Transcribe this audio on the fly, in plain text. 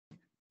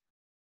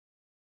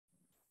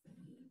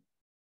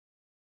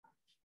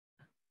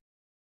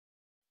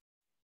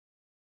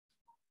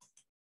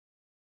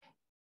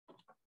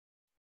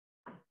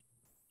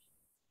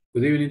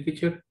Good evening,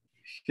 teacher.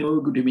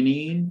 Hello, good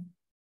evening.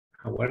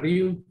 How are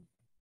you?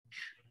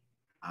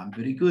 I'm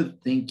very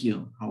good, thank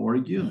you. How are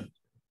you?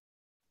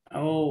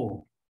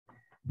 Oh,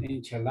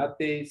 in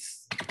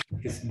Chalates,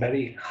 it's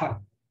very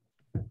hot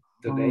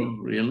today. Oh,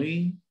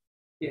 really?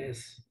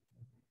 Yes.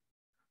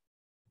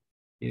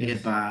 Yeah,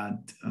 Yes.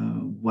 but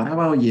what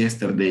about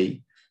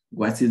yesterday?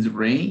 Was it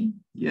rain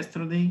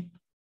yesterday?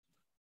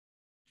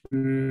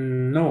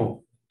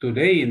 No,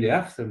 today in the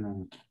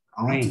afternoon,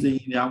 Oh, rain. today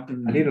in the A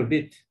afternoon. little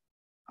bit.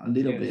 A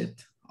little Yes.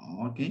 bit.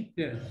 Okay.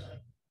 Yes.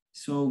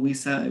 So we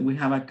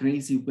have a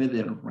crazy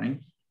weather,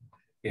 right?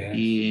 Yes.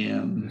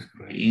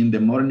 In the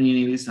morning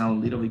it is a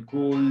little bit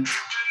cool.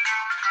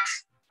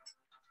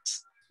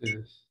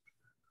 Yes.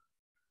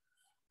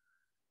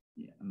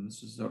 Yeah, I'm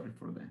so sorry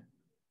for that.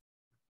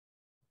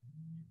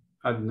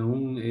 At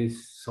noon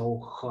is so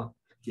hot.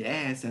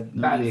 Yes, at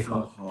noon Very it's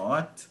so hot.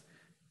 hot.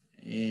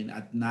 And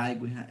at night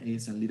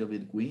it's a little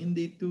bit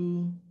windy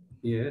too.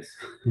 Yes.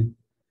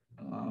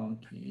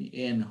 Okay,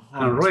 and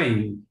hot. And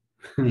rain.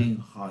 And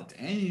hot.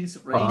 And it's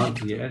raining.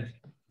 Hot, yes.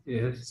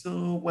 Yes.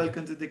 So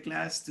welcome to the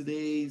class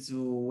today.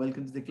 So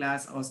welcome to the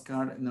class,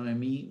 Oscar,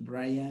 Noemi,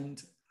 Brian,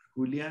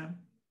 Julia,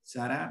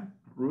 Sarah,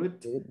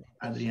 Ruth,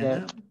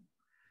 Adriana.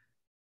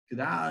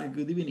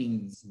 Good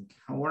evening.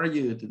 How are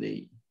you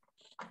today?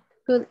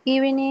 Good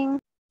evening.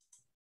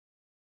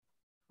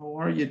 How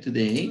are you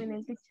today? Good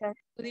evening, teacher.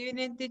 Good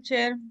evening,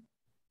 teacher.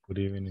 Good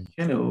evening.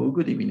 Hello,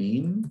 good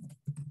evening.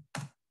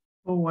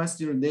 How was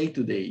your day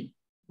today?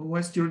 How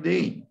was your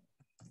day?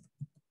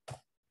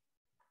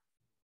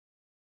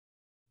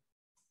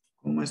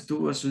 ¿Cómo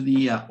estuvo su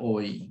día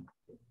hoy?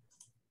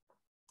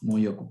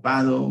 Muy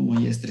ocupado,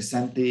 muy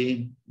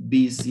estresante,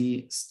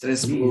 busy,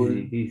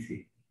 stressful.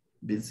 Easy.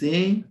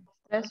 Busy?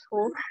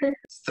 Stressful.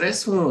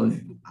 Stressful.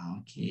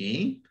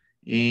 Okay.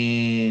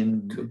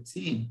 And let's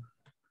see.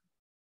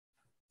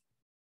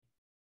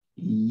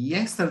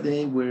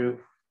 Yesterday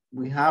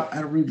we have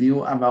a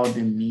review about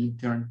the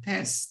midterm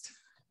test.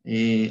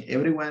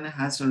 Everyone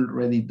has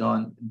already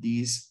done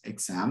this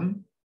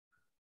exam.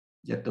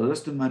 ¿Ya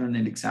todos tomaron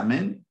el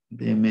examen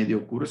de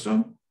medio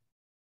curso?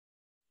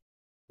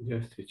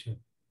 Yes, teacher.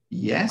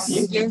 Yes.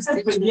 Yes,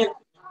 teacher.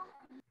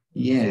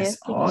 Yes,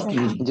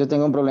 okay. Yo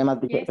tengo un problema,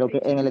 creo que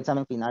en el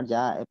examen final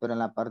ya, pero en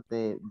la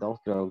parte 2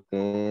 creo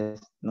que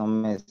no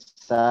me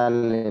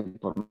sale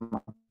por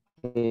más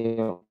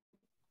que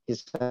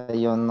quizá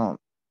yo no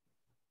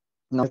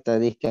está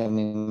disque a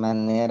mi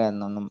manera,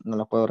 no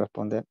lo puedo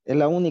responder. Es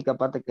la única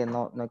parte que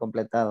no he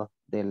completado.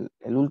 El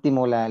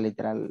último, la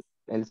literal,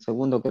 el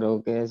segundo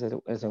creo que es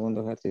el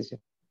segundo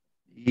ejercicio.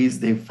 Is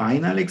the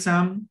final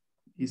exam?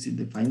 Is it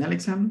the final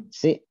exam?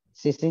 Sí.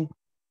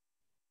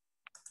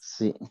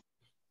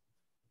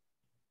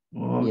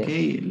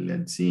 Okay, yes.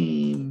 Let's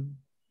see.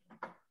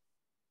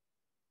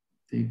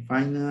 The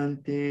final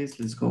test,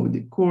 let's go with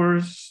the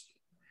course.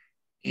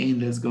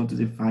 And let's go to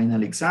the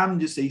final exam.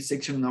 You say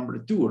section number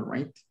 2,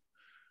 right?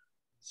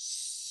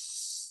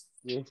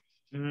 Yes.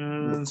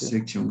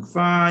 Section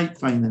 5,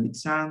 final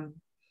exam.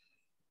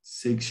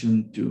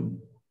 Section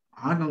 2.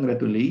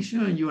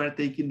 Congratulations, you are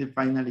taking the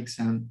final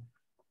exam.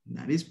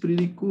 That is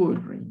pretty cool,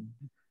 right?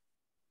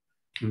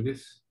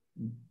 Yes.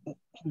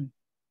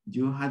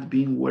 You have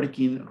been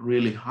working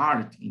really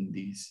hard in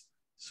this.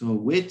 So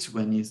which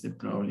one is the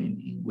problem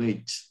in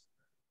which?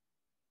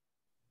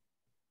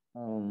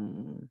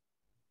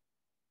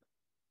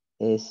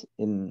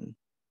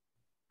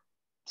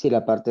 Sí,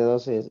 la parte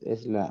 2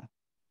 es la...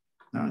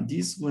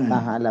 This one.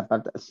 Ajá, la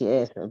parte, sí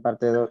es, la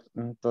parte 2.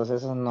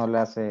 Entonces eso no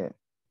la hace...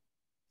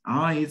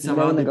 It's la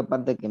about única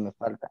parte que me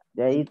falta.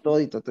 De ahí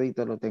todito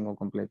lo tengo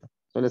completo.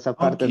 Solo esa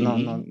parte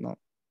no.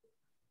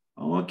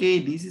 Okay,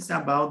 this is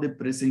about the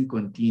present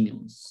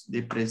continuous.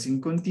 The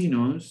present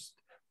continuous,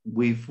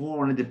 we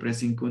form the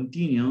present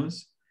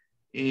continuous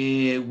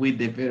with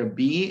the verb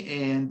be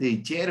and the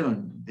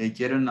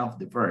gerund of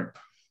the verb.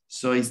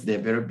 So it's the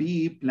verb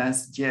be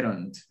plus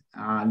gerund.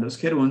 Los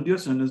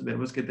gerundios son los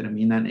verbos que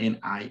terminan en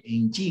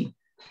ing,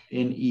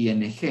 en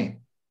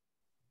ing.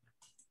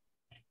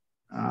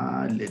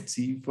 Let's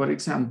see, for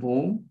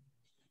example,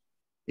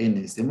 en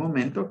este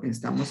momento que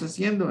estamos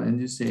haciendo, and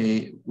you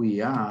say,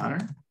 we are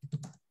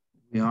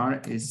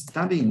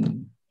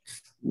studying.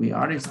 We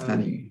are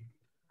studying.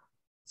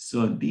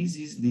 So this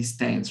is this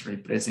tense,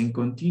 right? Present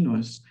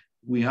continuous.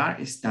 We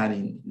are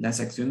studying. Las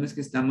acciones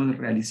que estamos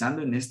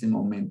realizando en este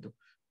momento.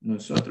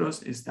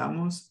 Nosotros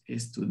estamos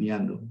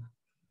estudiando.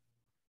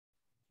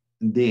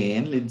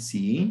 Then let's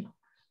see.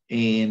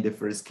 In the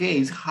first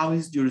case, how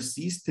is your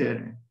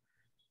sister?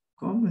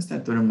 ¿Cómo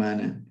está tu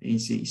hermana? And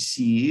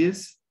she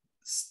is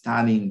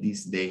studying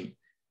this day.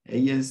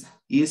 Is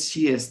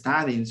she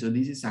studying? So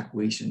this is a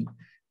question.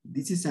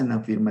 This is an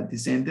affirmative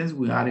sentence.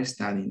 We are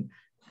studying.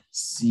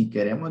 Si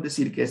queremos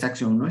decir que esa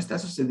acción no está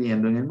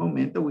sucediendo en el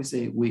momento, we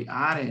say we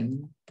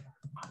aren't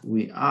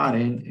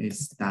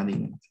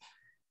studying.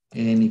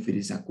 And if it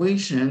is a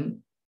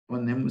question,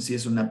 ponemos, si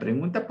es una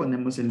pregunta,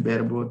 ponemos el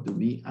verbo to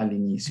be al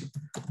inicio.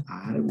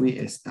 Are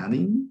we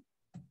studying?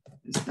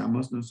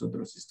 ¿Estamos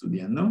nosotros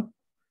estudiando?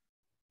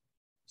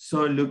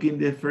 So look in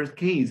the first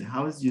case.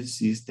 How is your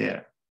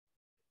sister?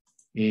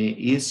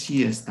 Is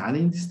she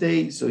studying this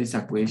day? So it's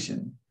a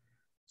question.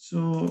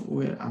 So,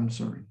 well, I'm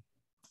sorry.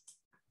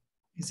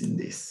 It's in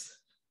this.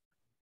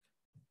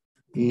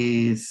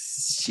 Is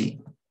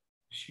she?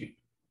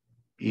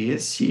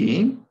 Is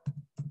she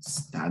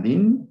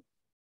studying?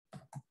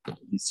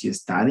 Is she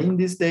studying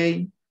this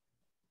day?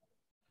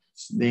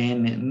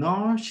 Then,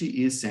 no,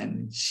 she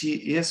isn't. She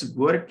is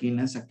working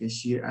as a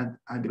cashier at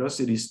a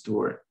grocery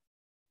store.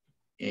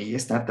 Ella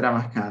está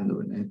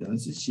trabajando.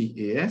 Entonces, she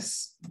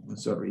is,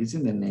 sorry, it's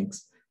in the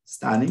next.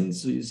 Studying,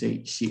 so you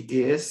say she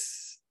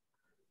is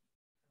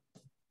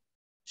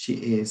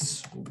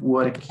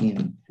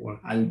working.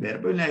 Al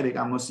verbo le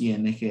agregamos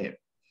ing.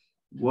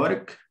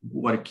 Work,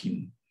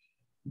 working.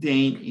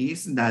 Then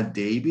is that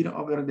David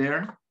over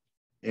there?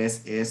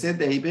 Es ese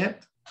David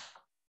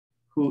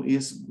who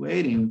is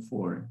waiting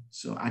for.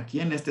 So, ¿a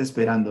quién está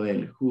esperando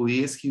él? Who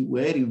is he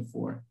waiting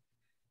for?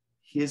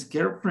 His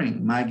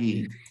girlfriend,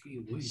 Maggie.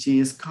 She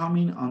is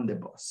coming on the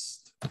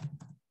bus.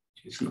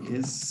 She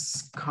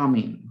is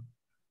coming.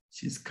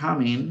 She's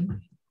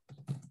coming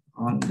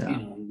on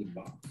the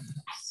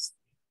bus.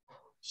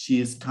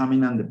 She is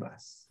coming on the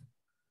bus.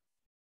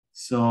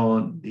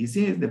 So this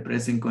is the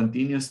present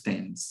continuous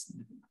tense.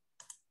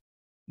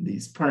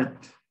 This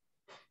part.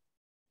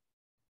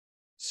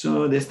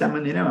 So de esta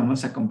manera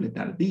vamos a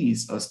completar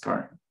this,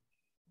 Oscar.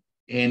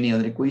 Any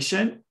other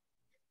question?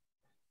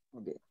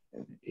 Okay.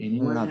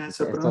 Anyone No,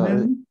 has a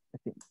problem?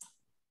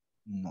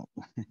 No.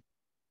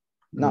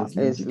 No,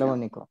 es lo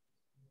único.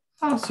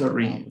 Oh,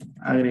 sorry.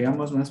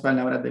 Agregamos más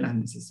palabras de las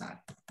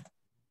necesarias.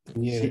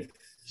 Yes.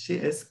 She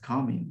is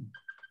coming.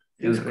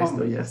 El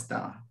resto ya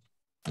estaba.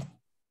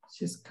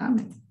 She's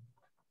coming.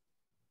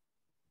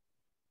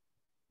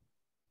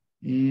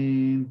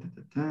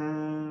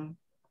 And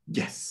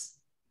yes.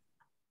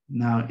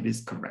 Now it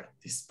is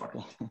correct, this part.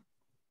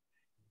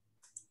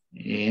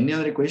 Any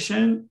other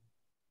question?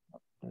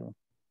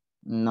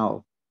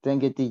 No.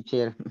 Thank you,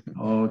 teacher.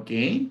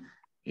 Okay.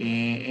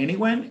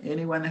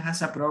 Anyone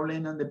has a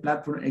problem on the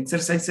platform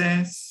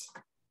exercises?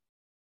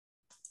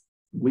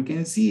 We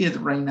can see it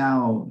right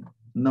now.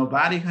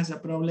 Nobody has a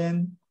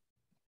problem?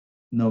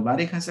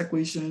 Nobody has a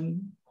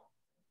question?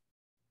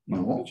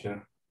 No?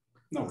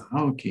 No.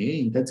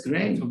 Okay, that's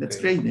great. That's okay. That's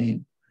great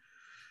then.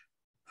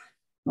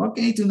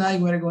 Okay, tonight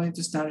we're going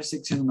to start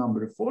section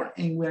number 4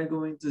 and we're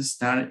going to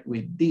start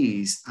with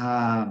this.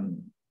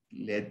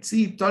 Let's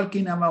see,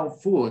 talking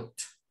about food.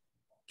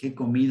 ¿Qué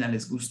comida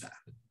les gusta?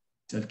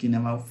 Talking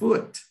about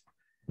food.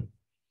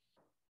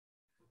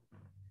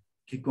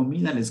 ¿Qué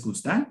comida les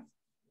gusta?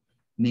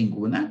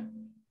 Ninguna?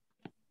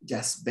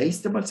 Just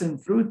vegetables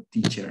and fruit,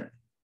 teacher.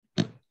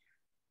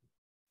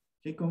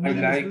 ¿Qué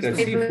comida les gusta?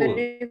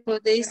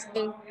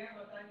 Seafood.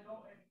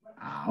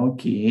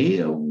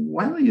 Okay.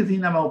 What do you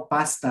think about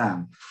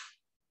pasta?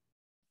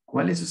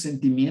 ¿Cuál es su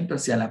sentimiento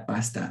hacia la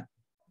pasta?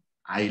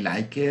 I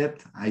like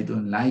it. I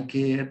don't like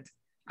it.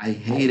 I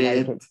hate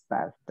it. Like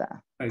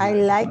pasta. I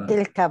like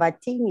el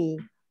cavatini.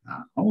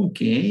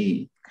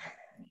 Okay.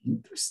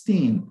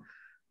 Interesting.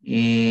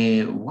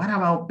 What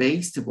about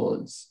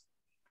vegetables?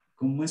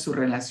 ¿Cómo es su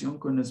relación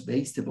con los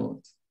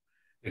vegetables?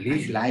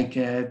 Delicious. I like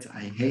it.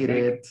 I hate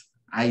it.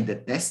 I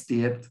detest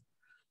it.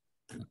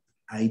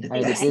 I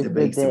detest the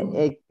vegetable.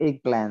 The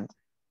eggplant.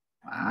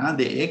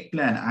 The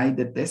eggplant. I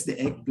detest the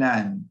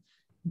eggplant.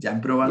 ¿Ya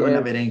han probado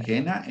la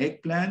berenjena?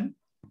 Eggplant?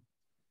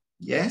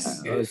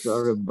 Yes. Yes.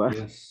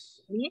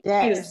 Yes.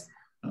 Yes.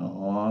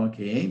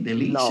 Okay,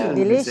 delicious. No.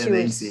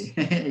 Delicious.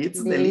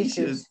 It's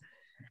delicious.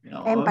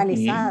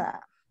 Empanizada.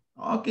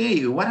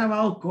 Okay, what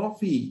about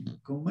coffee?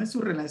 ¿Cómo es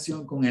su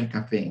relación con el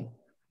café?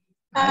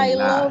 I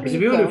love It's it.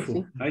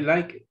 beautiful. I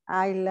like it.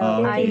 I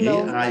love Okay,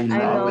 it. I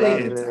love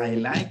it. it. I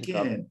like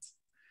it.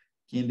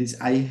 ¿Quién dice?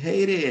 I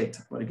hate it.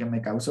 Porque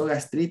me causó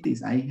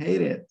gastritis. I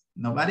hate it.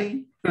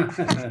 Nobody?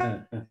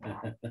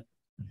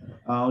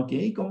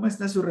 Okay, ¿cómo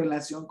está su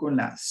relación con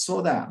la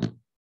soda?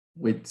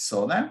 With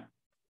soda?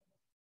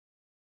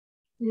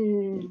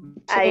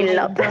 I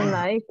love don't it.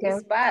 like it.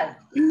 It's bad.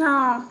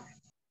 No.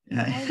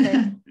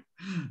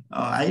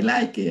 I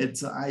like it.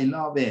 So I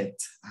love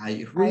it.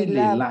 I I really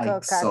love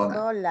like soda.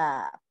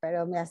 Coca-Cola,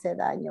 pero me hace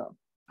daño.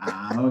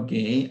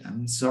 Okay.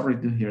 I'm sorry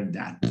to hear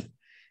that.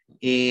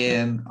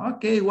 And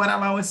okay, what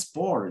about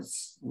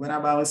sports? What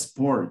about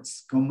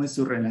sports? ¿Cómo es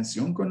su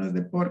relación con los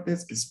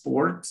deportes?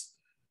 Sports.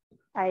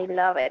 I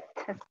love it.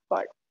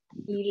 Sport.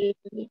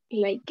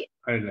 Like it.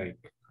 I like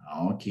it.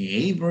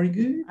 Okay, very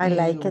good. I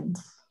like it.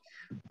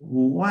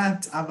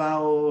 What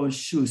about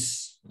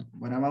shoes?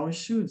 What about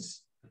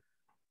shoes?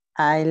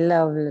 I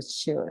love the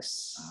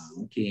shoes.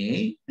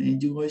 Okay,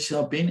 and you go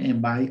shopping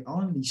and buy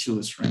only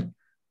shoes, right?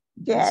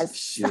 Yes.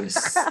 Shoes.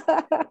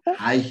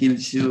 High heel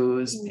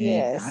shoes,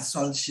 Yes.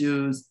 casual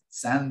shoes,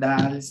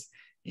 sandals,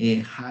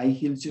 high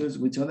heel shoes.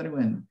 Which other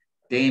one?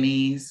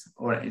 Tennis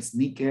or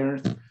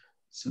sneakers.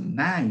 So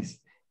nice.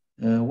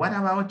 What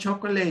about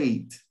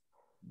chocolate?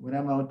 What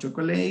about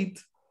chocolate?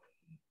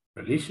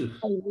 Delicious.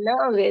 I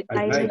love it.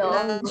 I like it.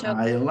 love it.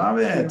 I love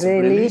it.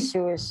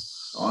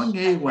 Delicious. Really?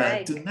 Okay, well,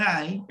 Like.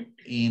 tonight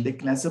In the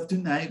class of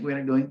tonight, we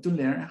are going to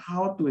learn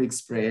how to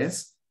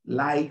express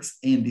likes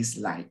and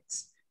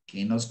dislikes.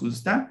 ¿Qué nos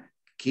gusta?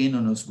 ¿Qué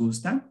no nos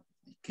gusta?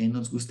 ¿Qué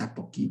nos gusta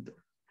poquito?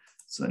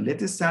 So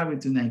let's start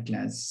with tonight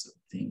class.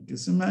 Thank you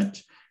so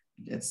much.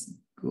 Let's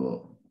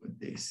go with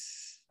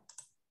this.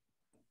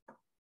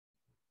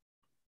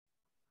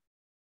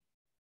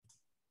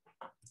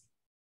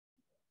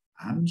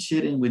 I'm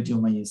sharing with you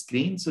my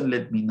screen, so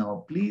let me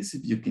know, please,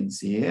 if you can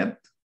see it.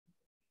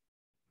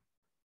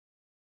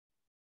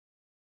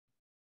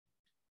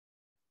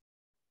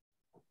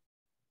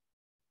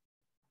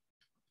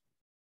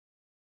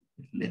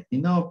 Let me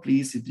know,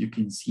 please, if you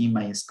can see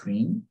my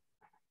screen.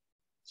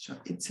 So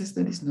it says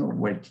that it's not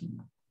working.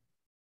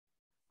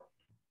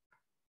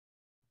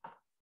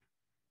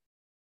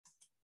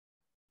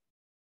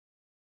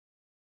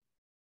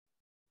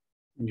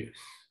 Yes.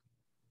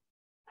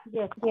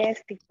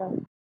 Yes,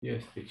 teacher.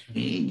 Yes, teacher.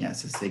 Okay,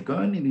 just a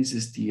second, it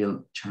is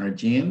still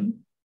charging.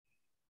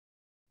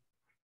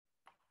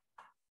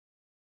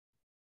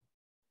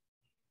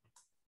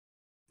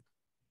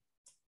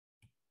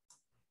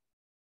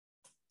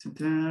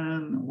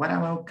 What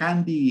about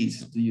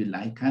candies? Do you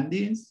like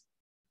candies?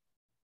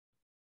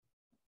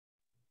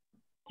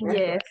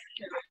 Yes.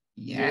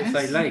 Yes, Yes,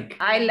 I like.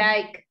 I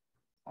like.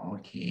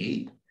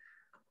 Okay.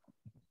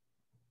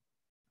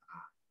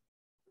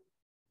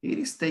 It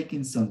is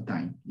taking some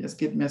time. Just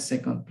give me a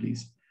second,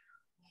 please.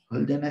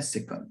 Hold on a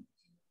second.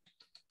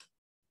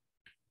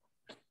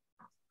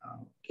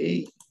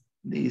 Okay,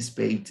 this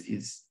page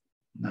is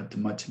not too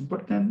much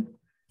important.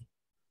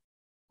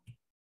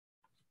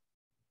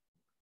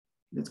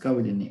 Let's go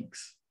with the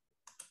next.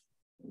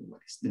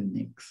 What is the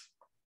next?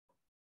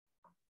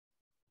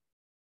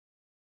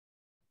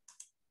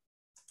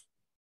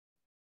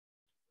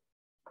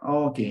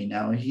 Okay,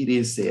 now here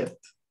is it.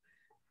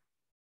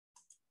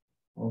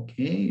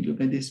 Okay,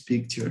 look at this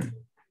picture.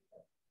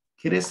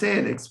 Here is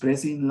it,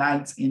 expressing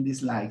likes and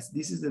dislikes.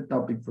 This is the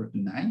topic for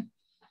tonight.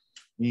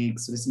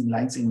 Expressing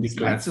likes and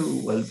dislikes. So,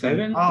 well,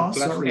 7 oh, or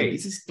class sorry, 8?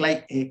 this is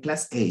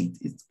class 8.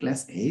 It's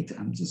class 8.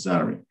 I'm so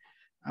sorry.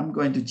 I'm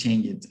going to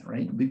change it,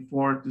 right?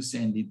 Before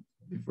send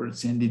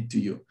it to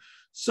you.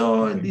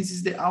 So okay. This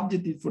is the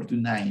objective for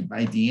tonight.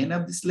 By the end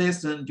of this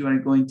lesson, you are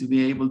going to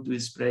be able to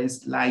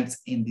express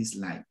likes and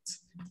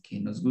dislikes. Que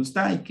nos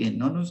gusta y que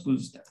no nos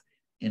gusta.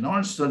 And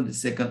also the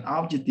second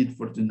objective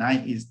for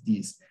tonight is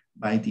this.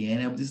 By the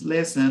end of this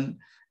lesson,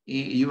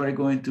 you are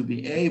going to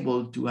be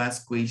able to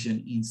ask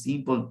questions in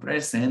simple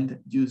present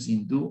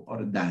using do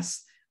or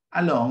does,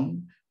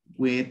 along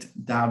with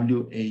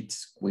WH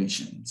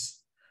questions.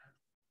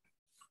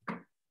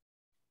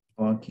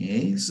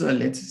 Okay, so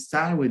let's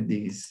start with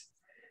this.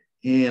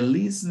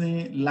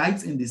 Listening,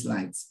 likes and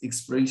dislikes,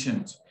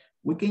 expressions.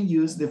 We can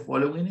use the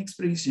following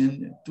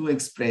expression to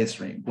express,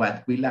 right,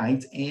 what we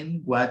liked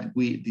and what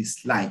we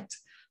disliked.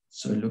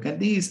 So look at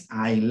this,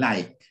 I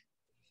like.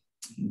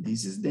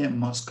 This is the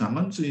most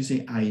common, so you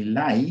say I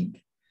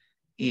like.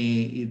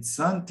 It's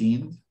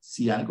something,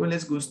 si algo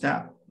les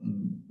gusta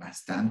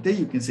bastante,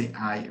 you can say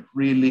I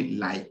really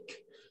like.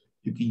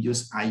 You can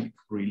use I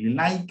really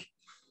like.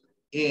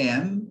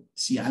 And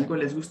si algo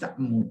les gusta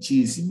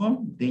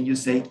muchísimo, then you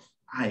say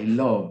I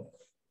love.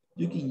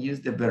 You can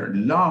use the verb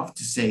love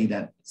to say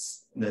that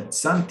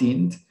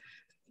something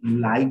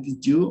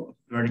liked you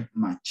very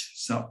much.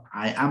 So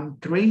I am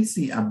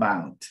crazy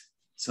about.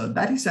 So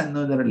that is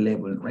another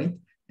level, right?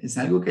 Es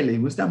algo que le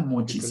gusta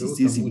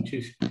muchísimo.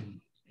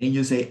 And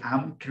you say,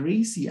 I'm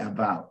crazy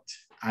about.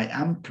 I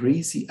am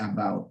crazy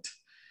about.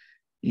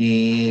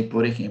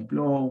 Por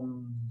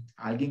ejemplo,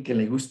 alguien que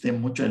le guste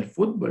mucho el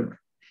fútbol.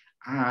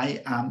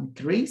 I am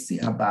crazy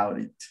about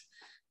it.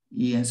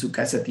 Y en su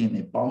casa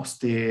tiene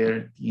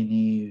póster,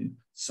 tiene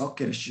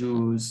soccer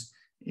shoes,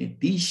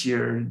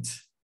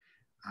 t-shirts,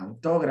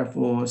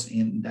 autógrafos,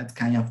 and that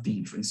kind of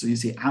thing. So you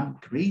say, I'm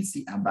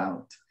crazy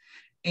about.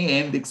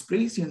 And the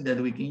expression that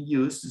we can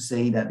use to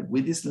say that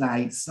we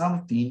dislike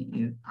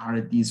something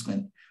are this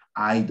one.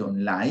 I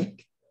don't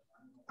like,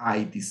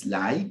 I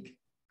dislike,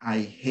 I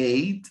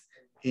hate,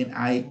 and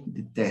I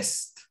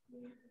detest.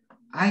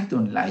 I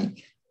don't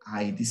like,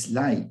 I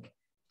dislike,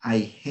 I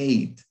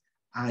hate,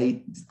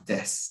 I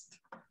detest.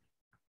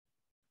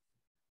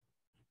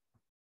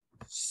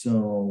 So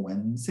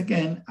once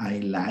again, I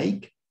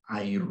like,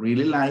 I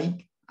really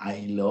like,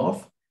 I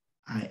love,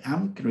 I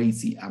am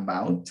crazy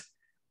about,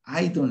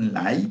 I don't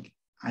like,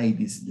 I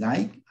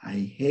dislike, I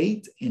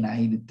hate, and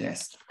I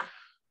detest.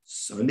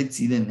 So let's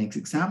see the next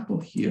example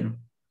here.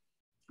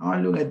 Oh,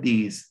 look at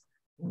this.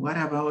 What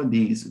about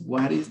this?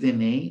 What is the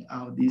name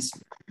of this?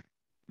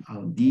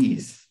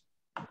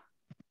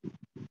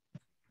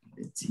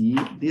 Let's see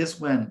this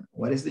one.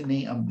 What is the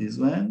name of this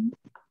one?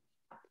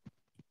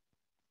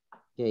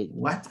 Cake.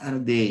 What are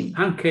they?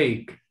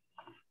 Pancake.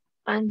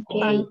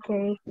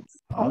 Pancakes.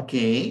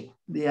 Okay,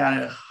 they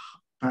are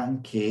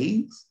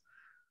pancakes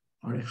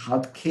or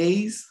hot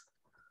cakes.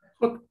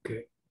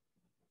 Okay.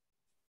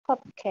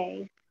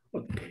 Cupcake.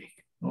 Okay.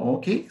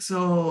 Okay,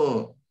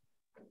 so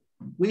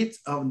which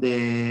of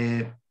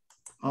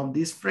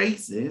these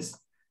phrases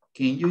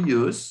can you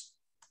use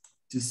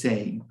to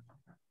say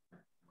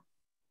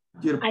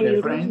Your I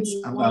preference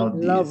really about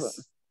love.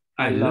 this?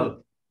 I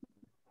love.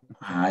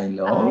 I I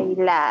love.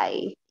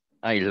 like.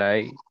 I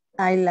like.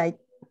 I like.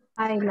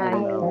 I I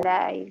like.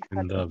 like.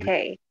 I love it.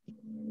 Okay.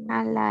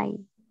 I like.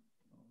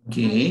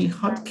 Okay,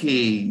 hot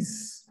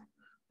cakes.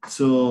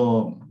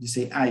 So you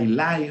say, I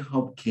like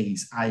hot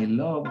cakes. I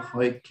love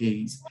hot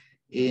cakes.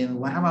 And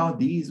what about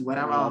this? What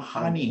about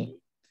honey?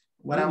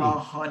 What Honey. about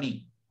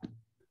honey?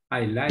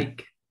 I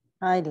like.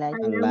 I like.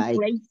 I am like.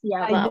 crazy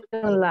about.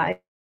 I don't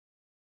like.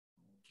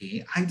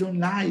 Okay, I don't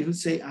like. Who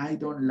say I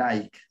don't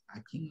like? ¿A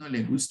quién no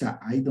le gusta?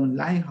 I don't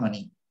like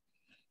honey.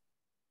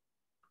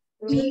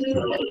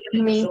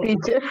 Me,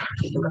 teacher.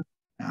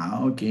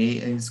 Okay,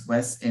 es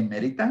was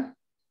Emerita.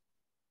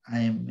 I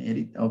am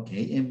Emerita.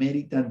 Okay,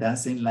 Emerita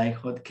doesn't like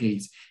hot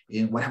cakes.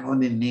 And what about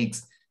the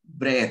next?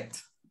 Bread.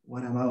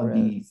 What about Bread.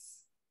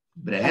 this?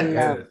 Bread?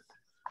 Yes.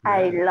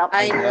 I love.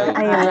 I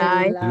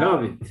like.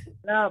 Love it.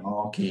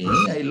 Okay,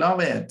 I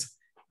love it.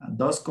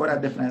 2 horas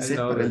de francés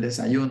love para el it.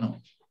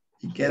 desayuno.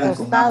 Y queda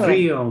con Tostado. hambre.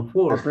 3 on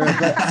 4.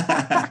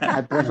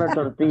 I prefer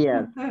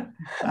tortillas.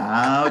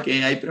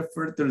 Okay, I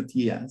prefer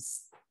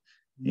tortillas.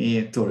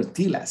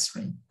 Tortillas,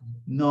 right?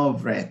 No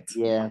bread.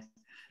 Yes.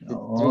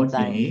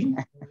 Okay.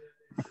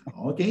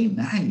 Okay,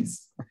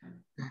 nice.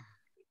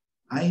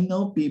 I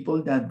know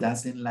people that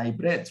doesn't like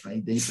bread,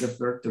 right? They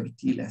prefer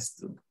tortillas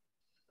too.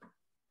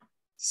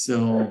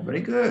 So,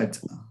 very good.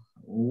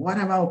 What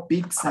about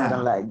pizza? I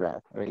don't like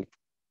bread, really.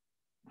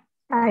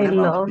 I What about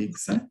love.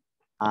 pizza?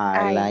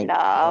 I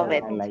love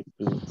it. I like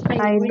pizza.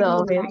 I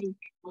love it.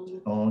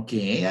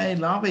 Okay, I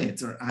love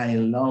it. Or I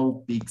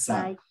love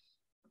pizza.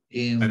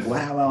 And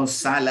what about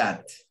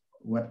salad?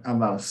 What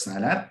about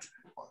salad?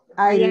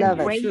 I am love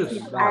it. crazy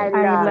about. I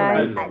I love like.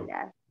 it. I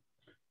love.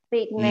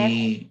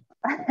 Fitness.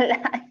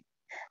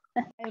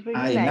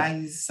 I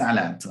like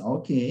salad.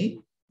 Okay.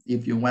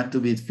 If you want to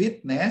be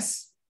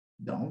fitness,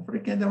 don't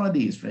forget about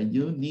this, right?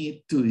 You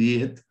need to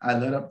eat a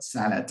lot of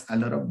salad, a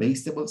lot of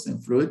vegetables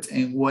and fruit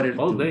and water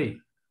All too. day.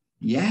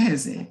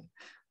 Yes.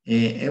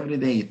 Every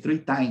day, 3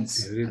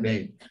 times. Every a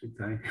day. 3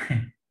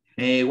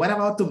 times. What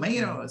about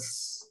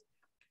tomatoes?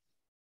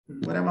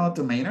 What about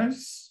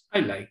tomatoes? I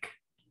like.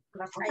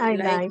 I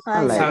like.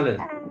 I like. Salad.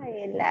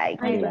 I like.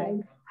 I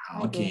like.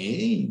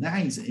 Okay,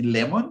 nice.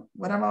 Lemon?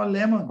 What about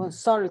lemon? Con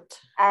salt.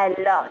 I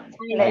love.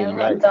 I love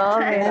it.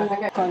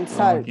 Lemon con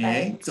salt.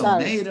 Okay,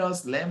 Salt.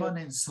 tomatoes, lemon,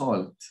 and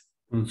salt.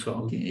 And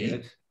salt. Okay.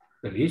 Yes.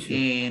 Delicious.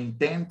 And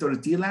 10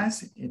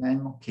 tortillas, and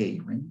I'm okay,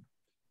 right?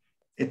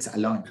 It's a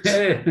lunch.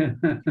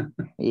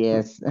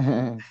 Yes.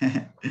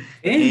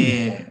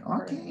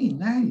 Okay,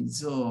 nice.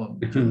 So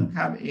you don't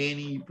have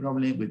any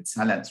problem with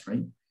salads,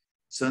 right?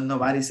 So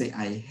nobody say,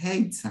 I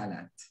hate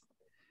salad.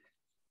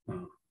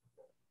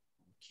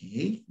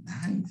 Okay,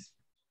 nice.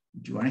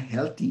 You are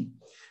healthy.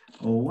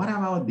 Oh, what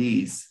about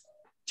this?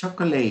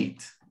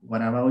 Chocolate.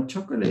 What about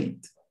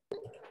chocolate?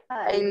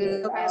 I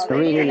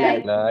Really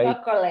like.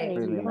 Like.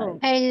 Really like.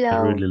 I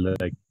really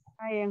like.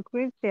 I am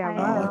crazy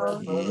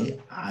about. Okay,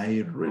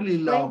 I really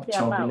love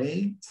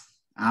chocolate.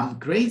 I'm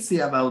crazy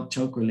about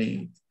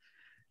chocolate.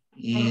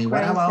 And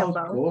what crazy about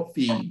about-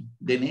 coffee?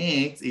 The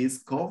next is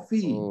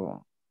coffee.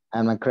 Oh,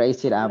 I'm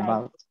crazy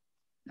about.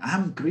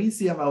 I'm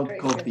crazy about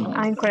coffee.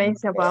 I'm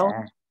crazy about.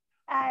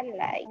 I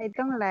like. I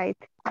don't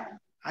like.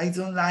 I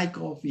don't like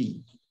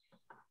coffee.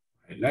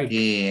 I like.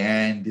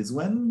 And this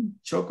one,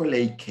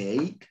 chocolate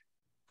cake.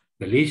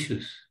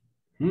 Delicious.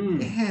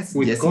 Yes,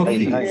 With yes, coffee.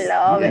 it is.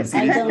 Love Yes, it.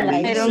 it is I don't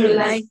like. I don't delicious.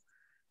 like.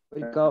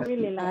 With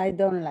coffee. I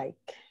don't like.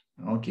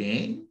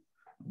 Okay.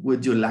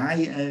 Would you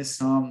like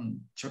some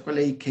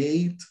chocolate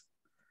cake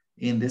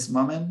in this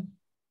moment?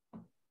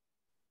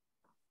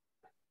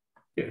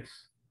 Yes.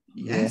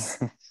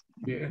 Yes.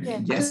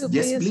 Yes. Yes,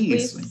 yes,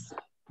 please.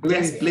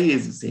 Yes,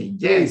 please. Say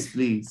yes,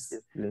 please.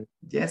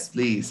 Yes,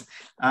 please.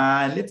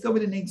 Let's go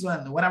with the next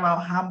one. What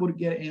about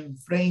hamburger and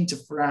French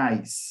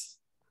fries?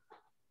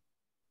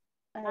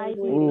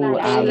 Ooh,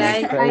 I I'm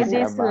like. I crazy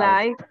about.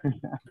 dislike.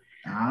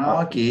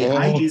 Okay,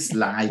 I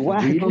dislike.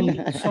 What?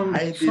 Really? Some-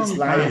 I dislike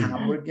sometimes.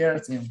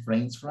 hamburgers and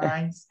French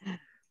fries.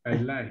 I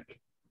like.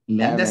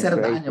 Le han de I'm hacer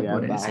crazy daño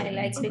por about. eso. I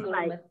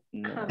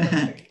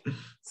Like.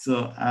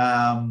 So,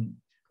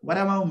 what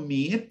about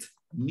meat?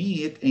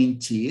 Meat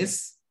and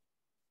cheese?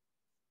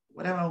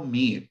 What about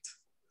meat?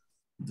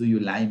 Do you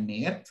like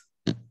meat?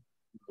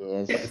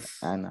 Yes, Yes.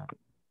 I know.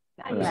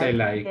 Yes, I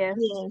like. Yes.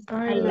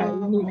 I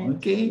like.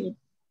 Okay,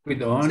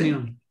 With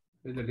onion.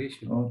 It's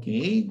delicious.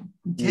 okay.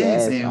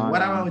 Yes, Yes, and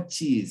what onion. about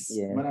cheese?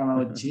 Yeah. What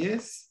about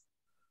cheese?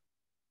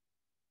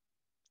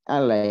 I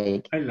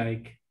like. I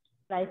like.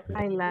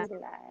 I like.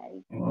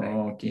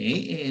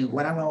 Okay, and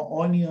what about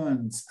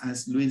onions,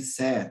 as Luis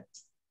said?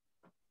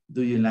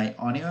 Do you like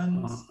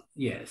onions?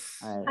 Yes.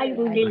 I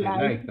really I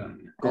like. like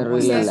onion. ¿Cómo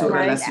really está su like.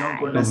 relación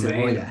con las Tomato.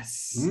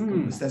 cebollas?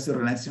 ¿Cómo está su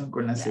relación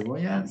con las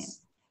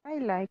cebollas? I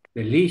like. I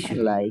Delicious.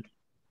 like.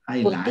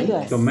 I Curtidas.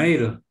 like.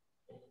 Tomato.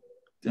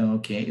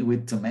 Okay,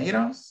 with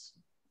tomatoes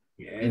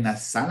in a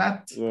Yes.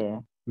 salad.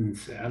 Yeah. In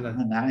salad.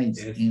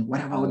 Nice. Yes. And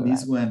what about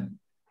this one?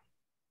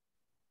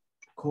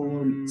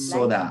 Cold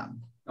soda.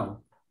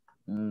 No.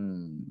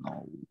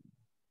 No.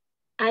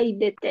 I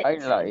detest. I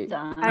like.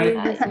 I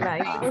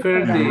dislike.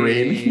 Prefer the,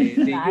 Really?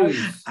 the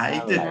juice. I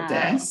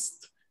detest.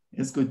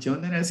 Escuché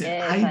una oración.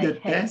 Yes, I I hate.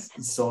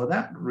 detest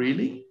soda.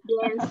 Really?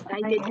 Yes, I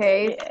I detest.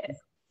 hate.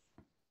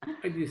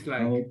 I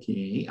dislike.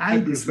 Okay. I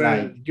I prefer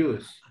dislike.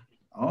 juice.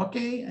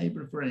 Okay. I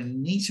prefer a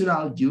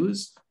natural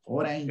juice,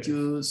 orange Yes.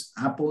 juice,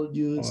 apple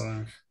juice.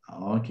 Orange.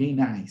 Okay,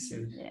 nice.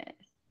 Yes. Yes.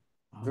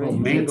 Oh, Or let's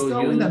mango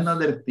go with juice.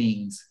 another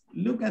things.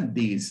 Look at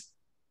this.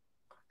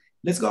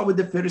 Let's go with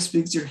the first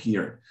picture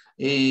here.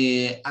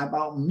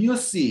 About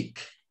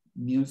music.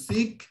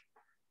 Music.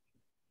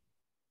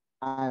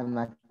 I'm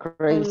not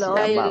crazy love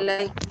about.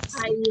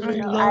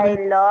 I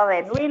love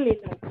it. Really.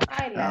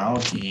 I love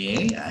it.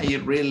 Okay, I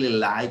really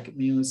like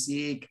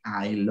music.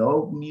 I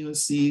love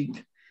music.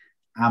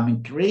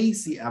 I'm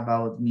crazy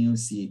about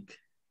music.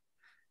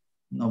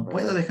 No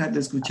puedo dejar de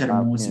escuchar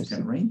About música,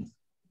 music. right?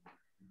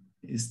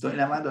 Estoy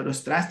lavando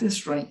los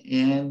trastes, right,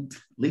 and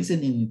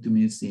listening to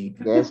music.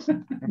 Yes.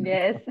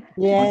 Yes.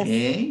 Yes.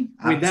 Okay,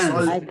 We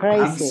dance. I'm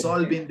crazy.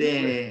 solving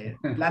the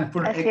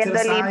platform Haciendo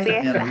exercise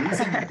limpieza. and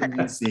listening to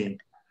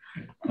music.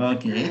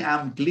 Okay,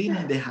 I'm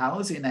cleaning the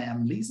house and I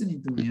am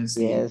listening to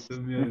music. Yes. The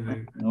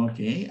music.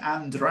 Okay,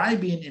 I'm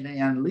driving and I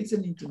am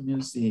listening to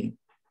music.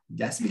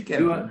 Just be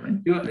careful,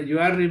 You are, right? you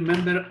are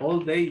remember all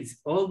days,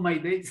 all my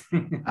days.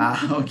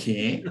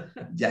 Okay,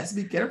 just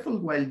be careful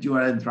while you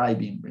are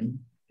driving, right?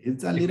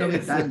 It's a little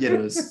bit Yes.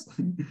 dangerous.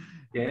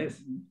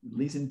 Yes.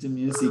 Listen to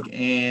music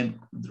and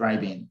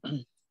driving.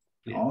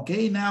 Yeah.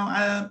 Okay, now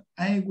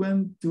I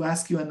want to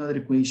ask you another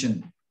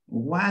question.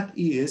 What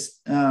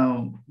is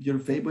your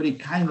favorite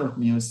kind of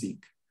music?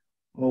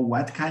 Or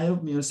what kind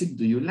of music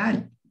do you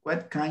like?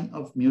 What kind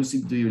of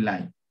music do you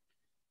like?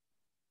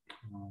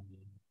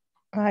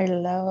 I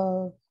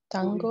love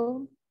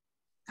tango,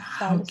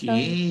 salsa,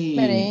 Okay.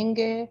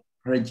 merengue,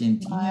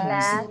 Argentinian music.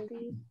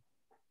 Latin.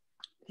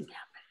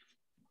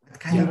 What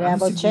kind of Andrea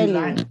music do you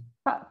Bocelli. like?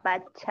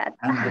 Bachata.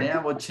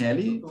 Andrea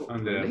Bocelli?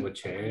 Andrea Really?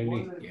 Bocelli,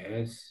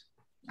 yes.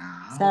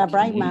 Ah, Sarah okay.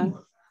 Brightman.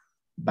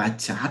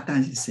 Bachata,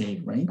 you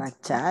say, right?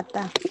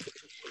 Bachata.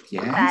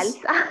 Yes.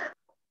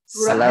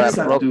 Salsa.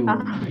 Salsa Rock. too.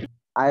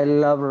 I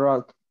love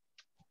rock.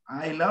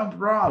 I love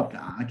rock.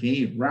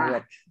 Okay,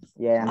 rock.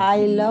 Yeah.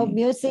 I love Okay.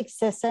 music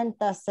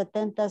 60s,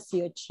 70s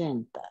y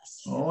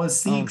 80s. Oh,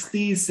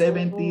 60s,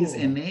 70s,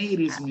 and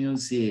 80s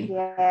music.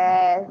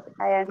 Yes.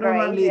 I am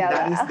Probably crazy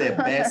that is about. the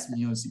best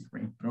music,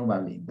 right?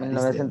 Probably that is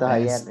the 1900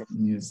 best ayer.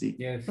 music.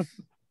 Yes.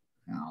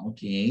 Ah,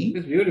 okay.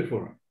 It's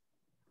beautiful.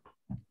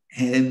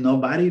 And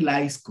nobody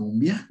likes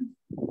cumbia?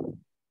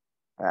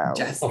 Wow.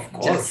 Just, Of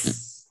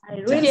course. I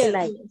really just,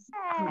 like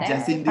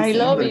just in I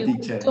love December, you,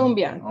 teacher.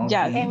 cumbia,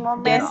 jazz, Okay. En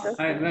momentos.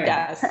 I like.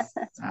 jazz.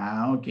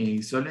 Ah,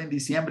 ok. Solo en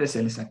diciembre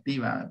se les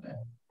activa, ¿verdad?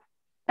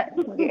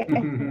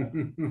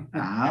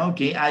 Ah,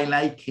 okay. I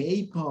like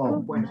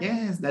K-pop.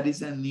 Yes, that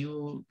is a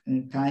new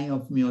kind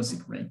of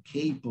music, right?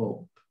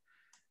 K-pop.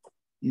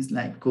 It's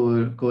like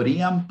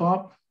Korean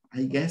pop.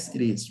 I guess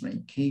it is,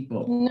 right?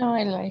 K-pop. No,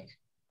 I like.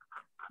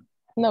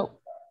 No,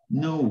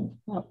 No.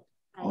 no.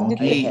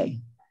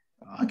 Okay.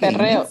 Okay,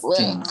 Perreo. let's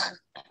change.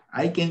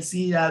 I can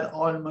see that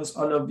almost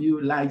all of you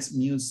likes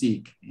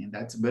music, and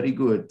that's very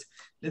good.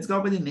 Let's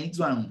go with the next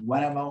one.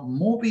 What about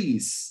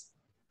movies?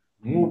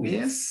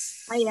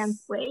 Movies. I am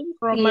crazy.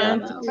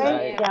 Romantic.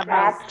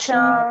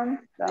 Action.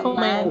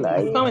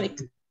 Comedy. Comedy.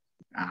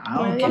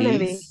 Ah, okay.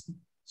 Comedy.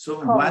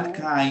 So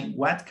Comedy.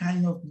 what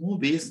kind of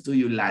movies do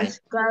you like?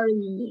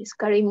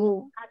 Scary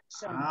movie.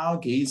 Ah,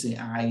 okay. So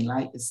I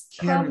like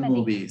scary Comedy.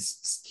 movies.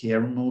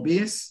 Scary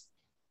movies.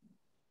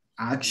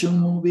 Action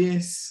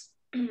movies.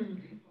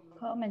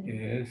 Comedy.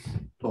 Yes.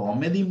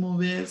 Comedy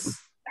movies.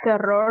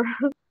 Terror.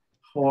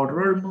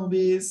 Horror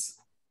movies.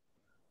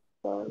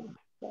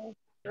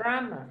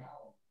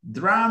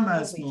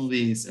 Dramas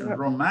movies.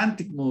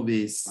 Romantic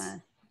movies.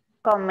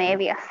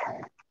 Comedias.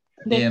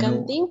 De And-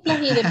 Cantinflas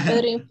y de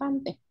Pedro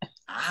Infante.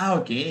 Ah,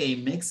 okay.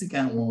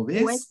 Mexican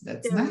movies.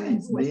 That's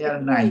nice. They are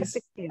Western nice.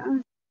 movie.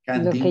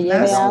 lo que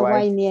lleve Cantinflas.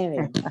 agua y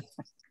nieve.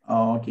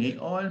 Okay.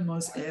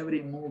 Almost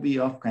every movie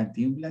of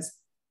Cantinflas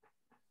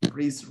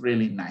is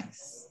really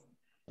nice.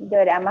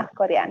 Doramas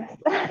coreanos.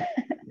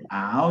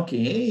 Ah,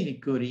 okay.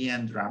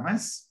 Korean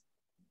dramas.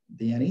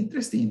 They are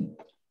interesting.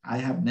 I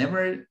have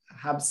never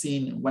have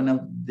seen one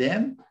of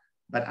them,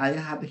 but I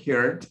have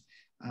heard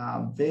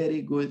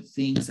very good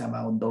things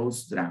about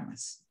those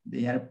dramas.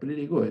 They are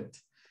pretty good.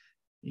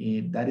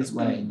 That is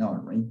what I know,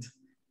 right?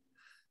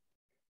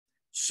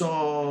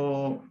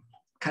 So,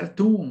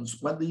 cartoons.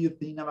 What do you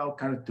think about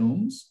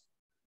cartoons?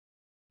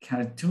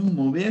 Cartoon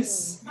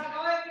movies?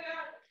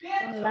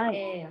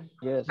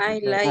 Yes. I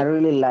like. I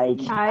really like.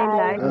 I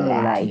like. Really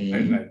like. I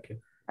Okay. like it.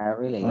 I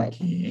really like.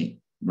 Okay,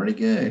 very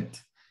good.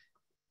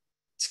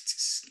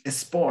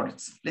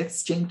 Sports.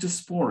 Let's change to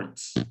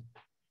sports.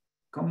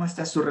 ¿Cómo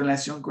está su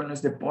relación con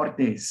los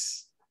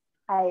deportes?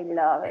 I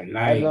love I it.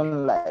 I like.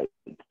 don't like.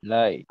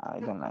 Like. I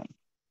don't like.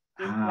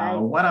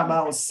 What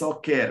about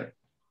soccer?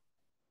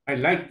 I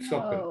like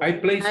soccer. Oh. I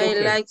play soccer. I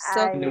like I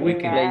soccer. In the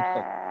weekend.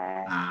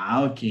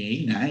 like.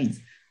 Okay, nice.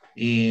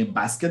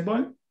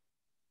 Basketball?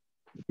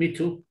 Me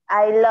too.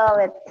 I love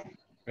it.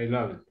 I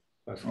love it.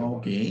 Basketball.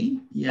 Ok.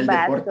 Y el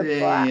Basketball.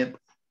 deporte,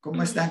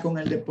 ¿cómo están con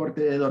el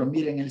deporte de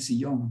dormir en el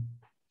sillón?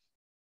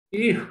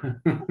 Hijo.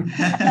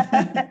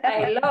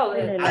 I love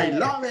it. I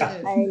love it.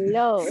 I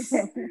love.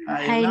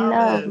 I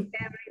love it.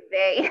 Every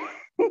day.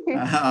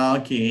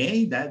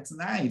 Okay, that's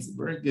nice.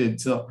 Very good.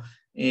 So,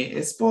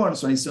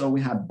 sports, right? So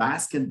we have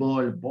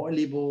basketball,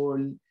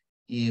 volleyball.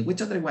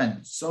 Which other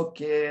one?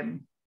 Soccer,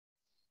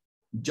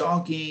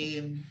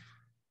 jogging,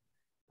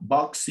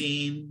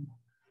 boxing.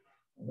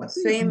 What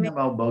do you think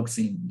about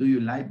boxing? Do you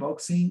like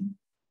boxing?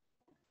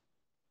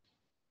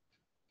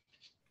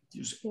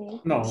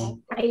 No.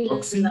 I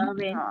Boxing? love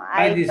it. No,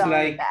 I I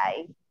dislike. don't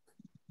like.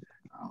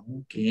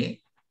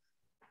 Okay.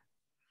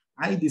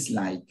 I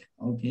dislike.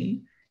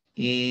 Okay.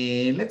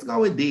 Let's go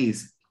with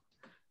this.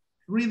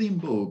 Reading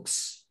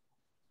books.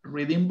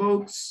 Reading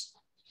books.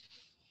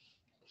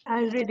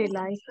 I really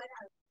like.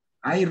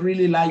 I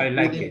really like I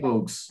like reading it.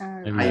 books.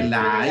 I I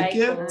like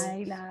it.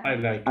 I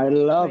like I it.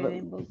 love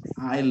it.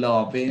 I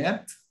love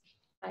it.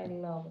 I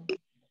love.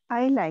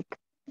 I like.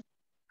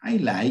 I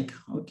like.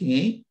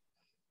 Okay.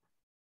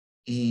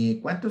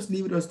 ¿Cuántos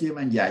libros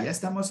llevan ya? Ya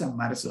estamos en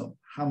marzo.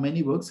 How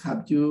many books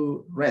have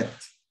you read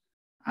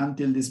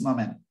until this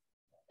moment?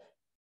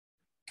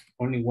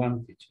 Only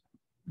one teacher.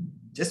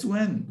 Just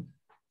one.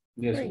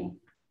 Yes. Three.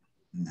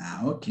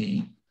 Now,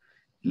 okay.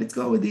 Let's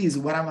go with this.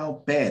 What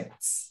about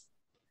pets?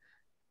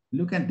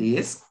 Look at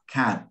this.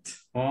 Cat.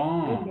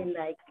 Oh, Really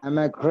like. I'm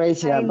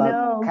crazy I about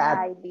know. cat.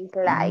 I I'm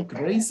dislike.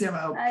 crazy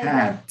about I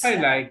cat. I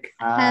like.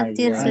 Ah, Cat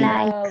yeah. is I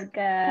like. love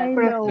cat. I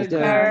Prefer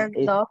prefer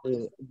It's dog.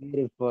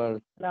 beautiful.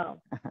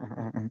 No.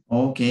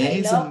 Okay,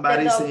 I love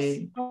somebody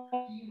the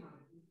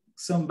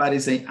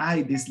dogs. say,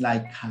 I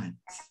dislike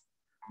cats.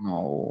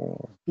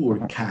 No,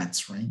 Poor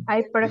cats, right?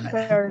 I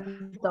prefer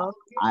dog.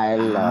 I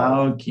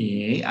love.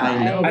 Okay,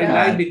 I love I like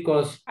cats.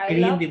 because I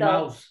clean love the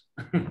dogs.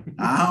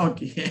 mouse.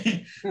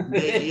 Okay.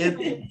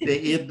 They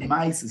eat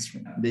mice.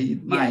 They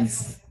eat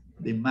mice.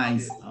 The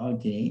mice.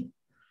 Okay.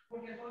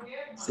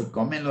 Se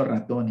comen los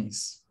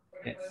ratones.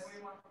 Yes.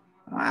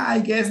 I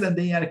guess that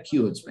they are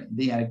cute, right?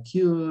 They are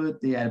cute,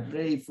 they are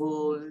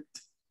playful.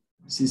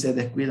 Si se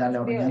descuida le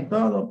ordenan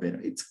todo, pero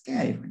it's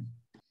okay, right?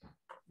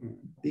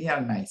 They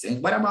are nice.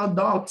 And what about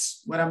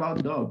dogs? What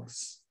about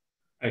dogs?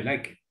 I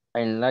like it.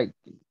 I like.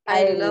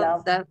 I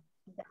love that.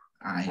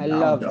 I I love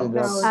love the dogs.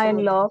 dogs. I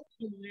love.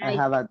 I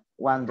have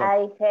one dog. I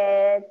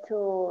had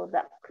two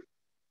dogs.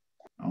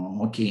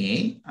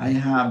 Okay, I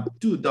have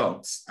two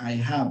dogs. I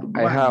have one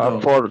I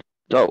have dog. 4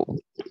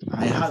 dogs.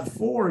 I have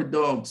 4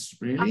 dogs.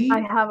 Really?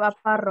 I have a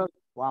parrot.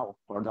 Wow,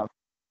 for dog.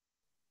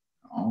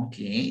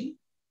 Okay.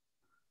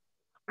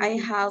 I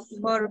have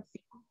 4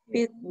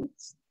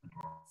 pitbulls.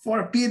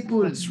 4 pit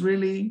bulls,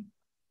 really?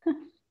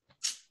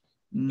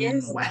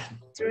 Yes. Well,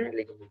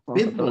 Really.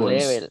 pit bulls.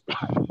 Level.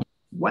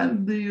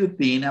 What do you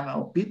think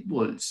about pit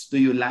bulls? Do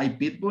you like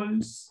pit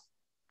bulls?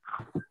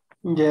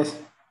 Yes,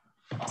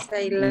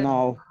 I love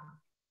No,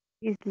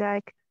 It's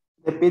like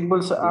the pit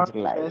bulls are it's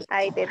like. best.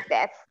 I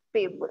detest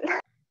people.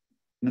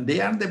 They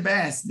are the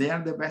best. They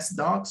are the best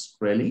dogs,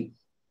 really?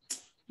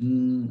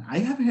 I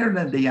have heard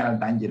that they are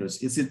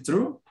dangerous. Is it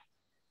true?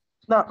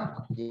 No,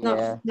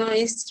 Yeah. no,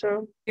 it's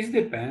true. It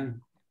depends.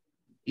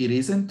 It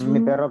isn't Mi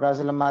true? perro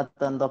casi le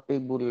matan 2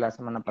 pitbull la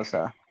semana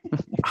pasada.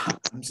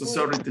 I'm so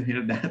sorry to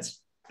hear that.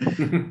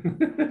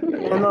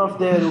 end of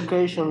the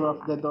education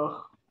of the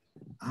dog.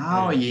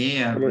 Oh,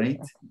 yeah, right.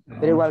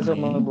 Pero igual son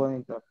muy Okay.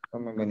 bonitos.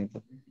 Son muy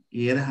bonitos.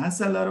 It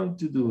has a lot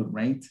to do,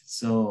 right?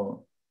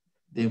 So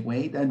the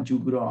way that you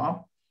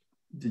grow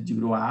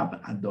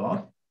up a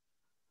dog,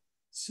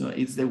 so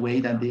it's the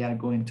way that they are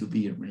going to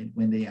be, right?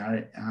 When they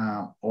are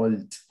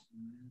old.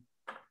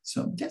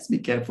 So just be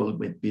careful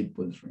with pit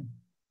bulls, right?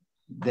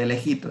 De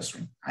lejitos,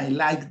 right? I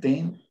like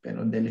them,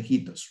 pero de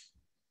lejitos.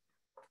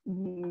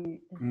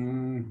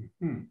 Mhm.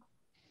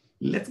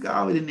 Let's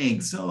go with the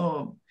next.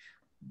 So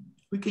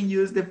we can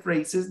use the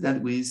phrases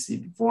that we see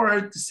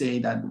before to say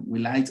that we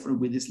like or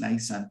we dislike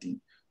something.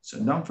 So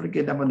don't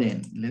forget about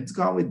them. Let's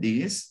go with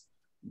this.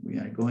 We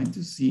are going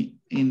to see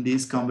in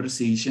this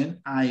conversation,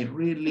 I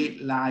really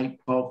like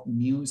pop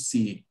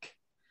music.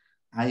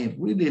 I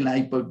really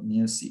like pop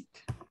music.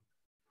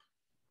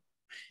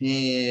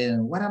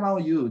 And what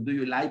about you? Do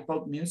you like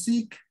pop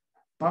music?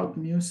 Pop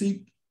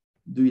music?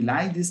 Do you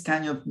like this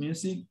kind of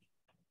music?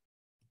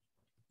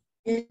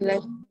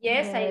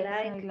 Yes,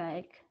 I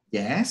like.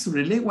 Yes,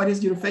 really? What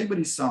is your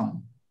favorite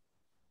song?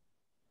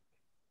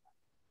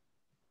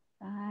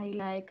 I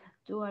like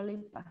Dua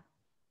Lipa.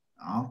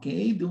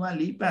 Okay, Dua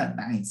Lipa,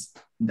 nice.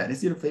 That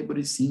is your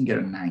favorite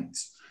singer,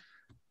 nice.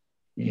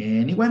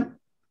 Anyone?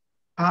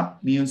 Pop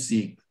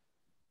music.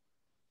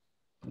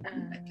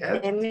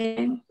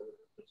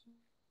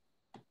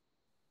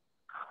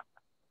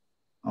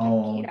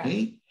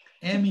 Okay,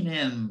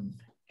 Eminem.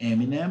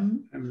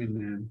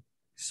 Eminem.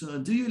 So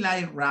do you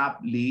like rap,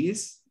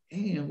 Liz?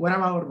 Hey, what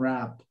about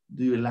rap?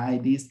 Do you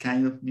like this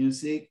kind of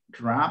music,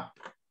 rap?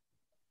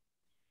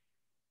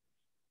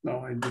 No,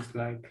 I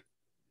dislike.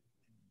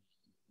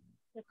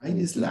 I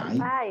dislike.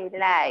 I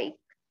like.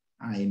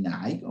 I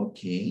like,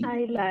 okay.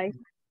 I like.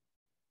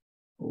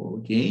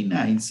 Okay,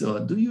 nice. So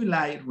do you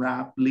like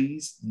rap,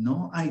 please?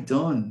 No, I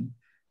don't.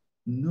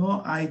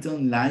 No, I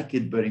don't like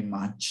it very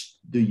much.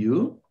 Do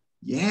you?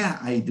 Yeah,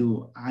 I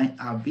do. I'm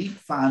a big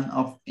fan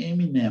of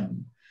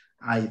Eminem.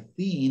 I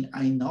think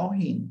I know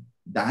him.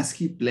 Does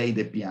he play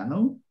the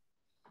piano?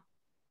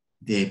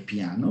 The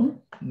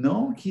piano?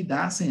 No, he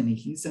doesn't.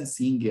 He's a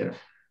singer.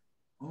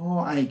 Oh,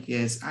 I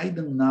guess I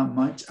don't know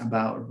much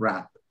about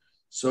rap.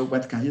 So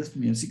what kind of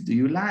music do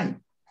you like?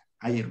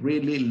 I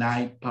really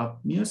like pop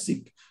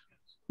music.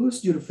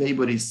 Who's your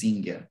favorite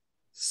singer?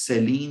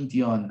 Celine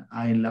Dion.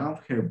 I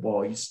love her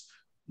voice.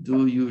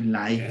 Do you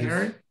like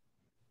her?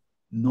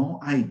 No,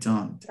 I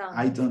don't.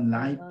 I don't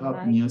like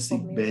pop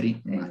music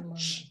very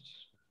much.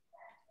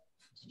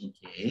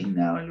 Okay,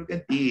 now look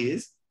at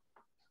this.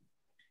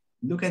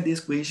 Look at this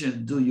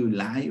question. Do you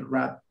like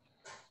rap?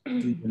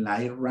 Do you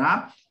like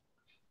rap?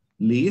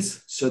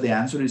 Liz? So the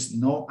answer is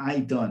no, I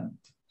don't.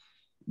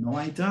 No,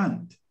 I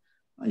don't.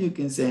 Or you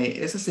can say,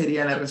 esa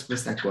sería la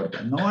respuesta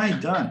corta. No, I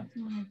don't.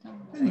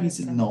 And he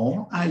says,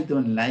 no, I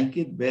don't like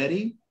it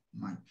very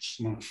much.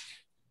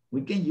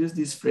 We can use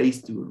this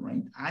phrase too,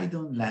 right? I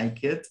don't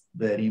like it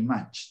very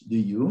much. Do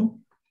you?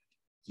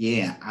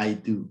 Yeah, I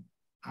do.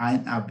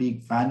 I'm a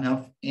big fan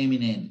of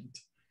Eminem.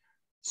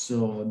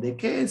 So, ¿de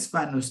qué es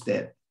fan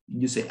usted?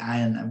 You say, I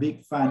am a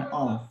big fan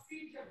of.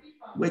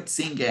 Which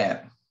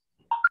singer?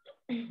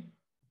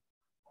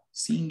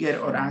 Singer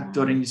or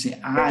actor, and you say,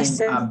 I'm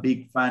a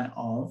big fan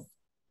of.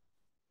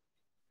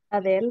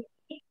 Adele.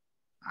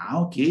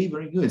 Okay,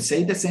 very good.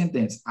 Say the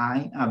sentence.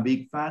 I'm a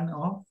big fan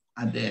of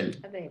Adele.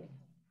 Adele.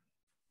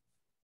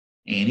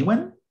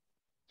 Anyone?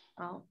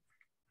 Oh.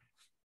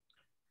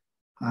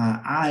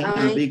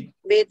 I'm a big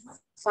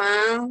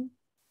fan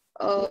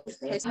of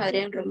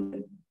Adrian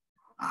Romero.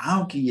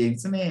 Okay,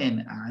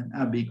 excellent. I'm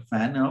a big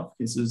fan of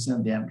Jesus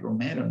Adrian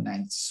Romero.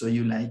 Nice. So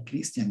you like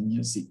Christian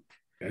music?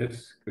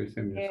 Yes,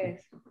 Christian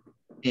music.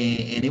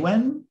 Yes.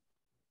 Anyone?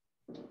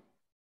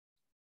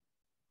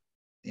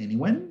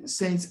 Anyone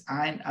says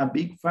I'm a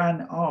big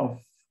fan of?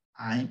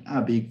 I'm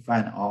a big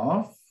fan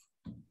of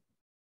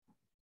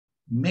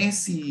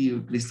Messi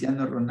or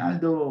Cristiano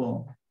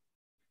Ronaldo.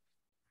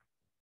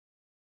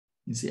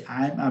 You say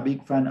I'm a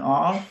big fan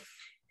of.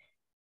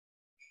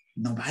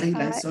 Nobody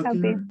likes soccer. I'm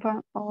a big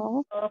fan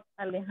of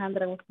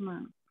Alejandra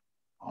Guzman.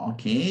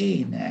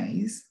 Okay,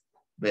 nice.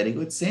 Very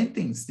good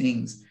sentence,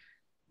 things.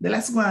 The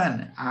last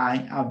one,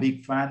 I'm a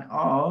big fan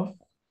of.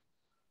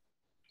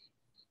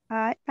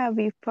 I'm a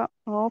big fan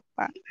of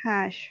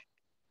hash.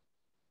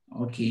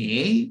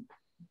 Okay,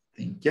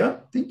 thank you.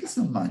 Thank you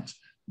so much.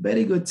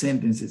 Very good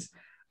sentences.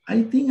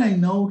 I think I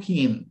know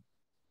him.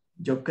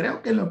 Yo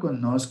creo que lo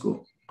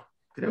conozco.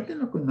 Creo que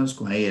lo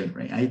conozco a él,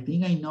 right? I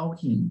think I know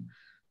him.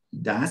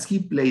 Does he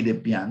play the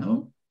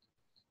piano?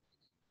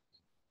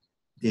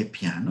 The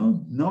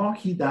piano? No,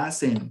 he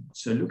doesn't.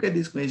 So look at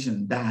this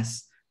question.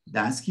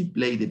 Does he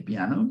play the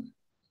piano?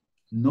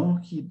 No,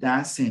 he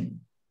doesn't.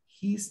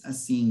 He's a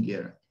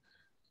singer.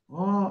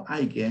 Oh,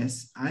 I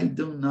guess I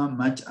don't know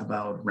much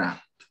about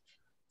rap.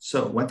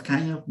 So what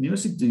kind of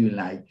music do you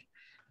like?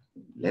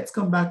 Let's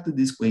come back to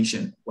this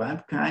question.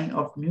 What kind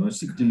of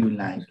music do you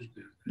like?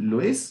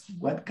 Luis,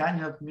 what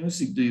kind of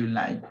music do you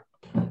like?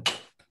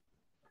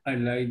 I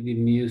like the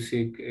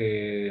music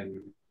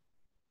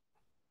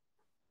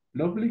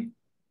lovely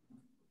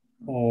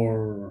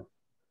or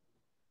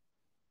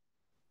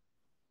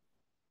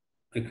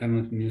the kind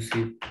of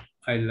music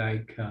I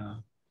like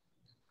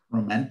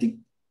romantic.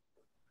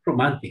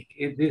 Romantic.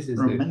 This is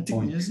romantic the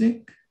point.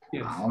 Music.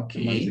 Yes.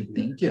 Okay,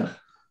 thank you.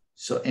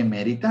 So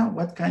Emerita,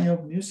 what kind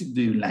of music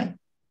do you like?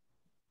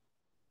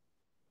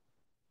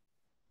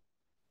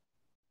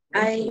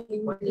 I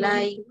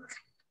like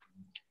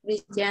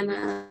Christian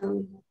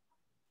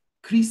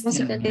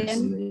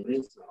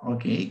music.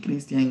 Okay,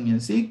 Christian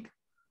music.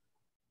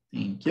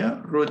 Thank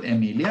you. Ruth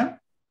Emilia,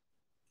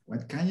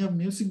 what kind of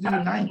music do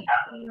you like?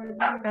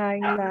 I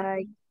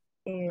like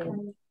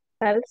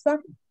salsa.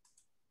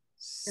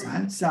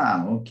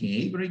 Salsa.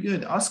 Okay, very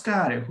good.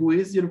 Oscar, who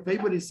is your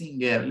favorite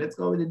singer? Let's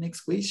go with the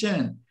next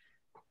question.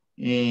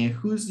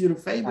 Who's your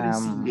favorite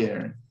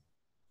singer?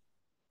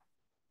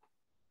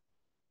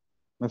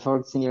 My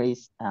favorite singer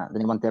is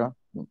Daniel Montero,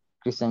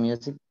 Christian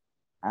music,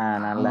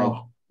 and I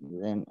like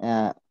them,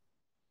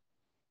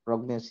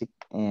 rock music,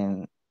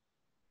 and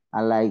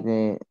I like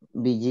the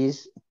Bee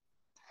Gees.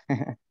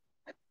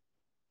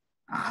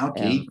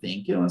 Okay,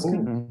 thank you,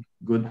 Oscar.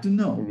 Good to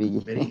know.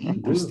 Very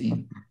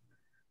interesting.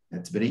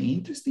 That's very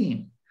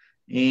interesting.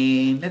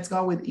 And let's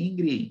go with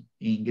Ingrid.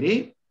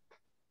 Ingrid,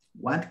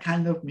 what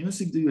kind of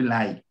music do you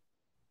like?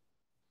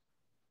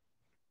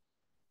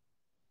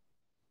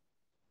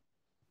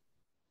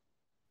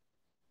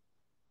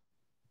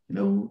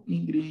 Hello,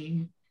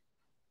 Ingrid.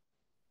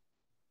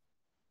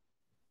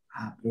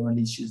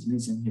 Probably she's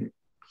listening here.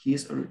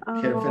 His or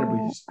her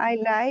favorite. I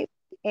like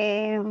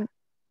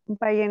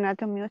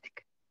vallenato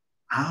music.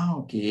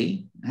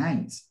 Okay,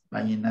 nice.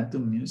 Vallenato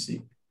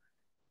music.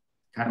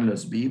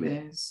 Carlos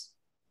Vives.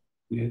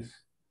 Yes.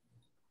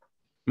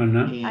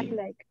 Maná. I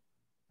like.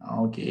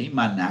 Okay,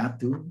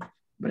 Manatu.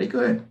 Very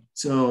good.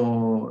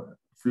 So,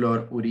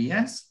 Flor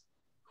Urias,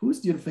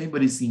 who's your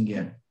favorite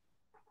singer?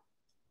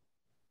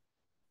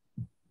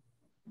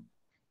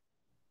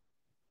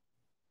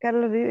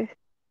 Carlos Vives.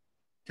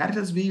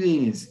 Carlos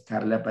Vives.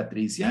 Carla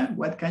Patricia,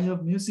 what kind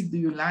of music do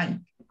you like?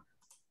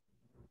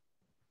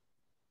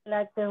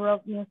 Like the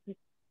rock music.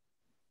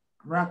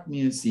 Rock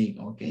music.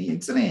 Okay,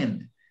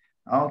 excellent.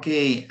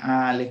 Okay,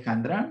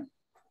 Alejandra,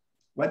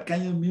 what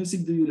kind of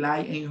music do you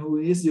like and who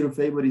is your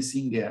favorite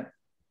singer?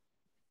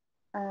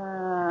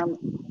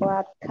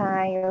 What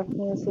kind of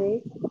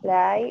music?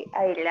 Like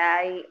I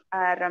like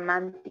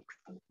romantic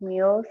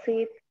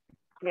music,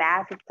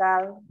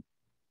 classical,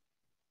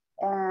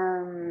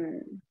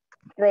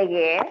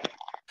 reggae,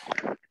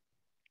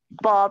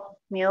 pop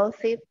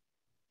music.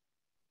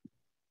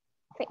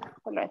 Sí,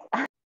 solo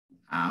eso.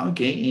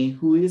 Okay, and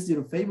who is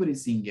your favorite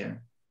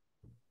singer?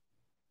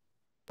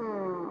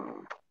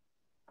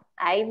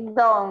 I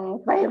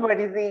don't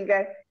favorite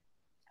singer.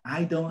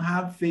 I don't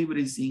have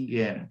favorite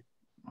singer.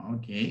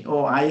 Okay,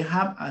 oh, I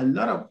have a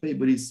lot of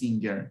favorite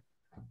singer.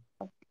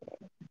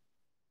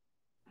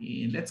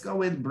 And let's go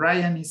with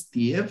Brian and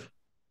Steve.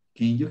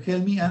 Can you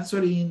help me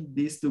answering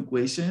these two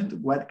questions?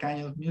 What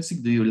kind of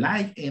music do you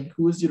like and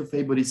who's your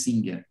favorite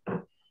singer?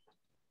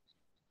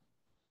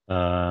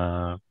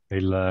 I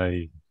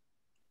like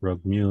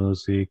rock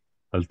music,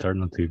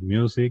 alternative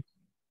music.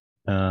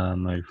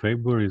 My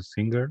favorite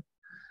singer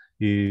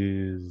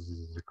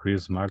is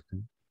Chris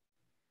Martin.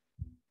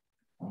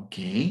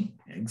 Okay,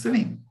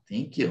 excellent.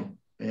 Thank you.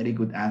 Very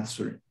good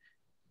answer.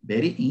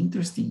 Very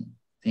interesting.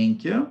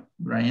 Thank you,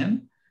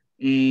 Brian.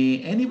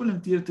 Any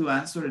volunteer to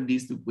answer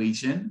this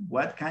question?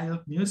 What kind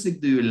of music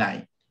do you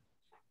like?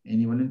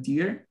 Any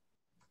volunteer?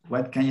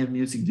 What kind of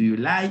music do you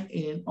like?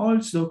 And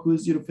also,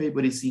 who's your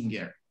favorite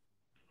singer?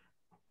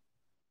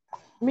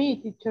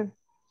 Me, teacher.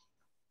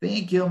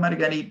 Thank you,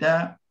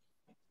 Margarita.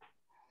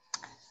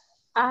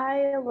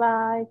 I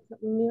like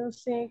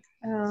music,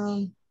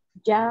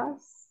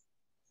 jazz,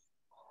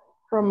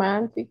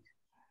 romantic,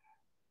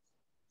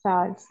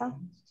 salsa.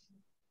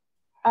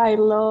 I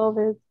love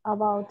it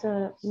about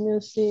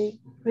music,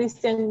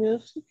 Christian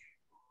music.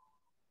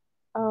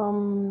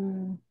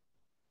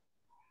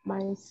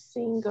 My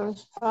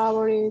singer's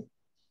favorite.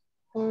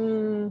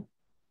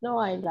 No,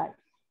 I like.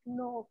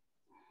 No,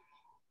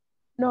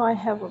 I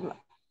haven't.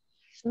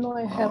 No,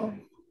 I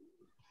haven't.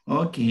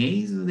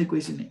 Okay, so the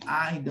question,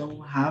 I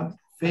don't have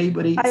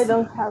favorites. I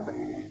don't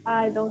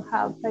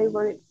have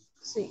favorite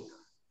singer.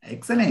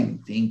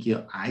 Excellent, thank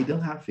you. I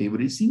don't have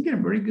favorite singer,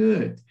 very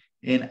good.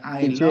 And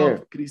I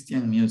love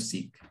Christian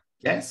music.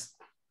 Yes?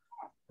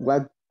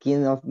 What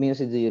kind of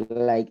music do you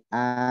like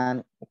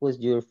and who's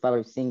your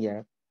favorite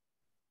singer?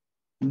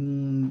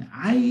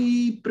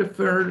 I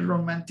prefer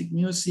romantic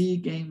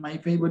music and my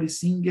favorite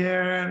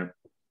singer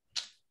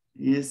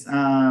is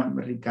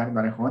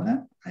Ricardo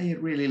Arjona. I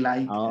really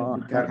like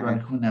Ricardo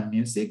Arjona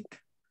music.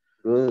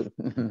 Good.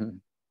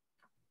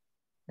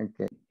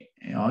 Okay.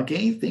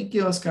 Okay, thank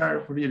you,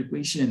 Oscar, for your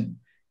question.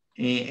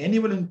 Any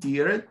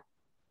volunteer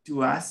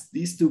to ask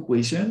these two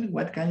questions?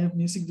 What kind of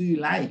music do you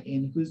like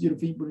and who's your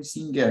favorite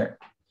singer?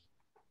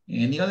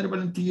 Any other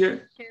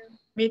volunteer?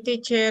 Me,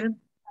 teacher.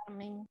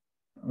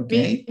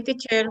 Okay. Me,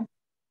 teacher.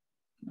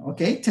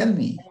 Okay, tell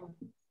me.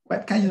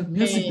 What kind of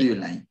music do you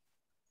like?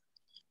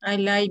 I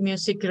like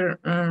music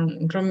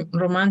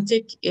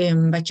romantic,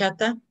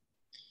 bachata.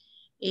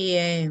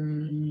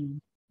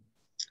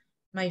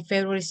 My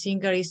favorite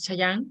singer is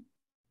Chayanne.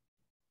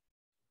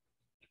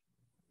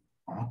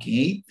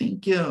 Okay,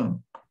 thank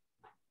you.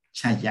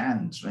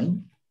 Chayanne, right?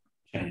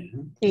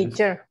 Chayanne.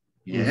 Teacher.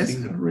 Yes,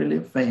 really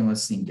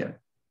famous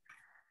singer.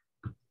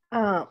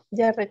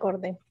 Ya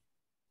recordé.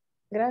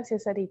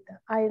 Gracias, Sarita.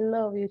 I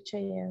love you,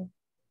 Cheyenne.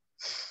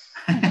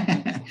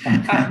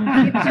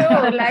 Me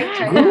too, like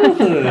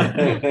Chayanne.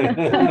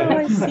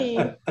 Ay, sí.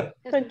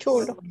 Tan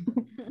chulo.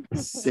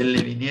 Se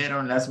le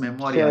vinieron las Se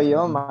memorias.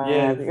 oyó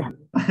mal.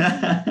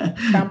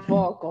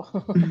 Tampoco.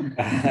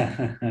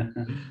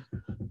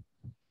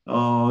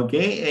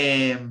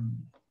 Okay,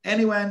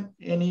 anyone,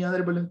 any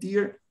other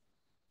volunteer?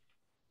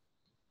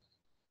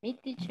 Me,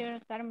 teacher,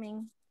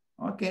 Carmen.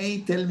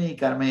 Okay, tell me,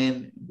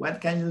 Carmen,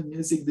 what kind of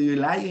music do you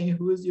like and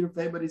who is your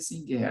favorite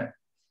singer?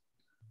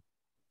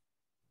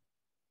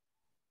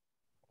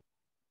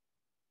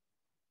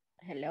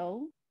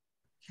 Hello.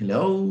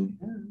 Hello.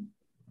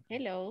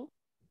 Hello.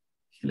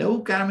 Hello,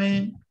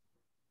 Carmen.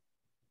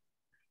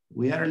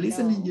 We are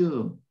listening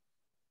you.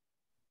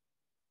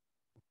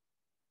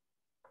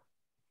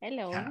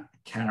 Hello.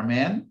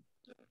 Carmen,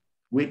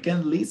 we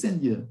can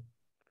listen you.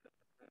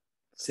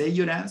 Say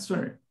your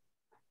answer.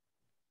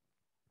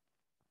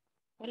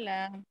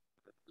 Hola.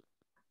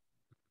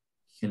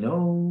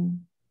 Hello.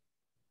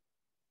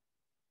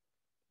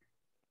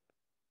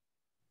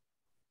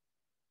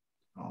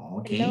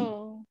 Okay.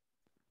 Hello.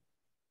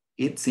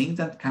 It seems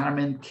that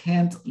Carmen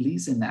can't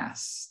listen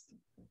us.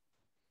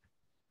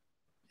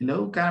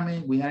 Hello,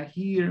 Carmen, we are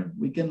here.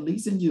 We can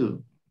listen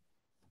you.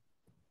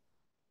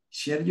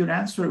 Share your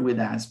answer with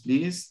us,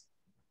 please.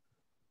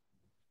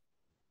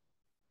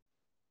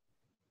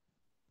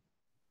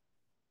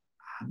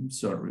 I'm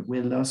sorry,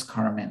 we lost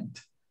Carmen.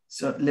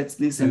 So let's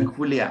listen,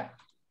 Julia.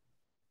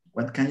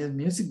 What kind of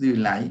music do you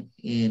like?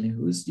 And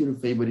who's your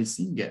favorite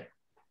singer?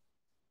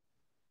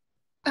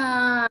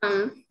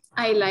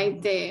 I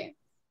like the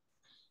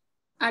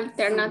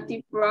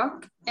alternative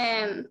rock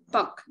and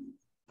pop.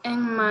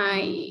 And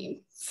my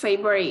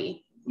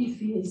favorite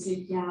group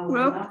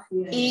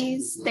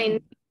is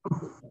the...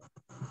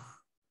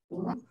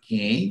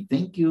 Okay,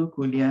 thank you,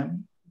 Julia.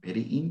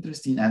 Very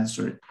interesting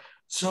answer.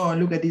 So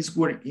look at this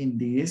word in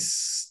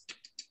this.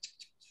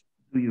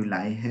 Do you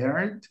like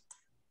heard?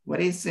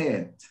 What is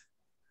it?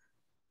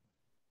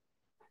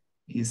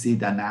 Is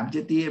it an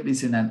adjective?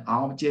 Is it an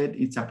object?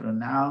 It's a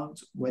pronoun.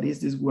 What is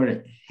this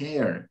word?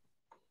 Hair.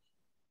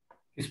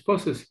 It's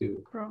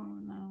possessive.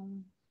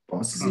 Pronoun.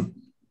 Possessive,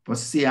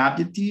 possessive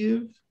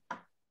adjective.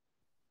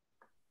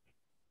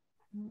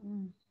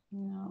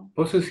 No.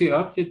 Possessive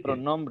adjective.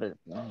 Pronombre.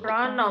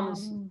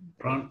 Pronouns.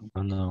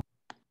 No.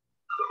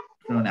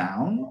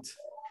 Pronoun.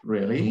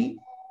 Really?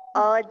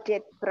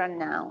 Object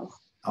pronouns.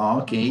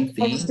 Okay,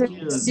 thank you.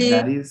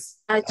 That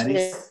is,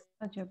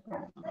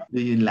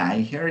 do you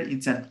like her?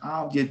 It's an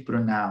object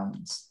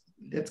pronouns.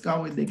 Let's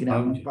go with the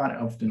grammar part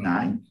of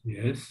tonight.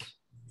 Yes.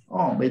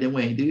 Oh, by the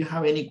way, do you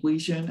have any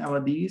question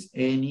about this?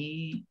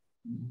 Any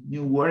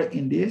new word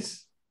in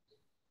this?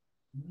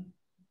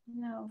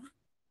 No.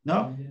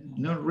 No,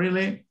 not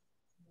really.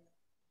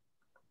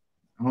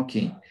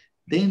 Okay,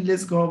 then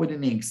let's go with the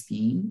next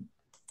thing.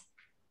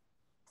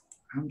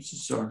 I'm so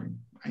sorry.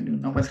 I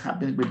don't know what's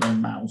happening with my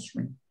mouse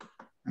ring.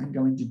 I'm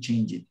going to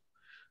change it.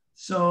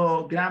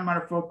 So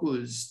grammar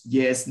focus,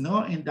 yes,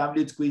 no, and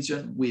WH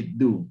question with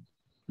do.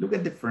 Look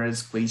at the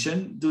first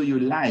question. Do you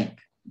like?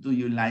 Do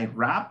you like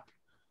rap?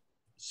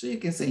 So you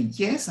can say,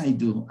 yes, I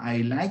do. I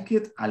like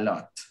it a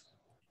lot.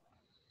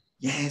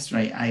 Yes,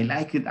 right. I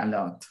like it a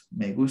lot.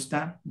 Me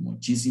gusta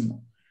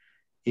muchísimo.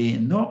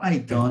 No, I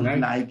don't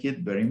like it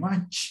very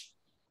much.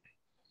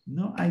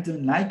 No, I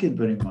don't like it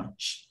very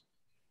much.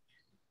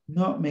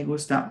 No, me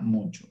gusta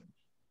mucho.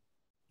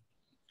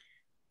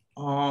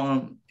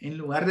 En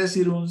lugar de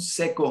decir un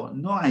seco,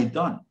 no, I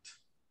don't.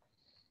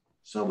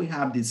 So we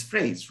have this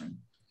phrase, right?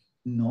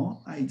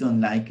 No, I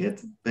don't like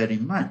it very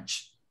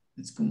much.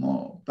 Es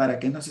como para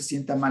que no se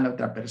sienta mal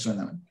otra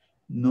persona.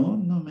 No,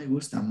 no me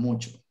gusta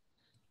mucho.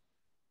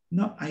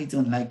 No, I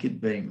don't like it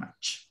very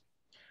much.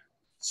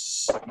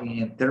 So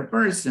in third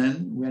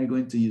person, we are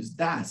going to use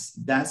does.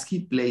 Does he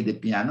play the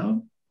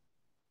piano?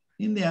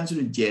 And the answer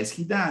is yes,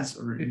 he does,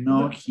 or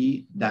no,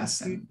 he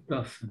doesn't.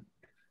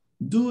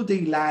 Do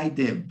they like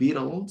the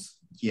Beatles?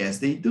 Yes,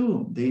 they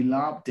do. They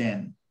love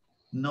them.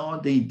 No,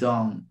 they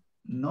don't.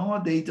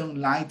 No, they don't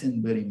like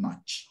them very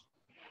much.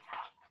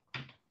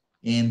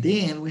 And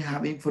then we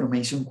have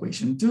information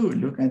question 2.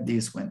 Look at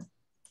this one.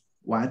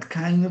 What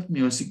kind of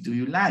music do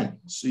you like?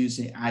 So you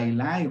say, I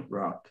like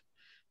rock.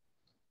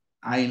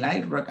 I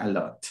like rock a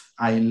lot.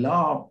 I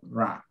love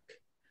rock.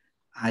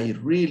 I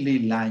really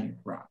like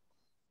rock.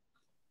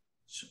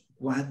 So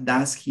what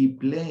does he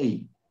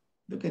play?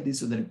 Look at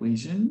this other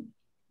question.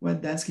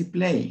 What does he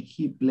play?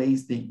 He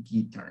plays the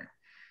guitar.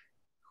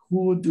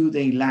 Who do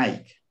they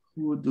like?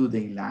 Who do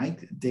they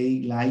like?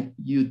 They like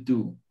you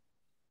too.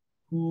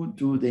 Who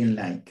do they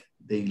like?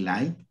 They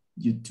like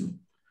you too.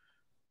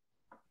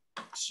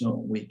 So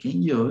we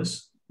can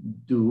use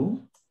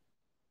do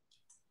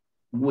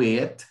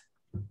with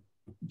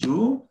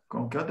you.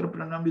 ¿Con qué otro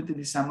pronombre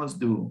utilizamos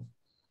do?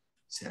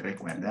 ¿Se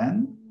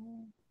recuerdan?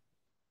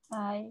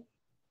 I.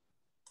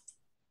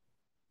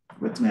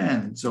 Which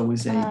one? So we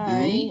say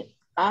do.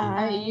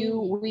 I, you,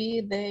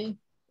 we, they.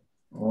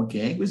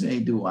 Okay, we say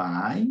do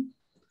I.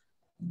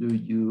 Do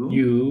you.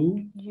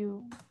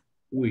 You.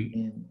 We.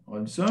 And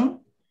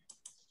also.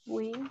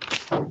 We.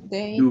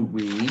 They. Do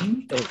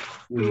we.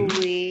 Do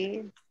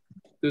we.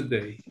 Do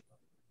they.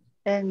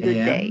 And do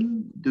they.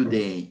 Do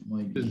they.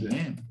 Muy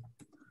bien.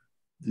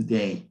 Do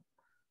they.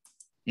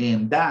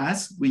 And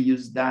does, we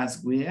use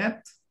does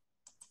with.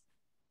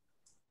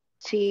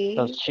 She.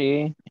 Does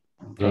she?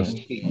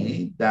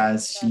 Okay.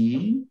 Does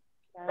she.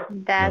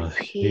 Does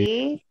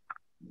he.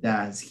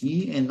 Does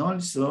he. And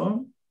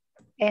also.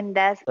 And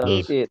does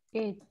it.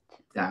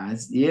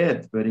 Does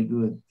it. Very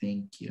good.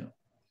 Thank you.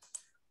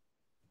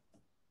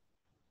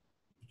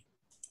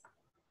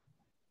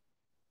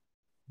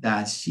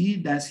 Does she,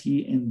 does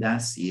he, and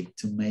does it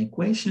to make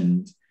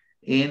questions.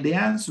 And the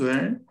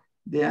answer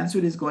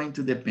is going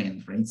to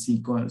depend, right?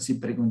 Si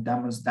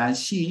preguntamos, does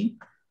she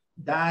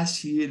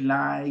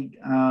like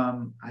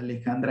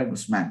Alejandra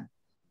Guzmán?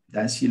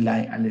 Does she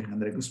like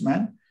Alejandra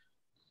Guzmán?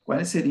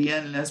 ¿Cuáles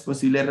serían las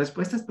posibles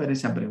respuestas para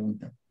esa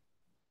pregunta?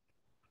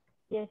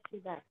 Yes, she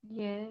does.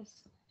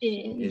 Yes.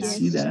 Yes,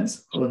 she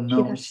does, or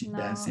no, she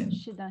doesn't.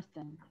 She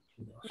doesn't.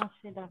 No,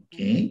 she doesn't.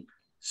 Okay.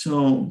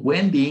 So,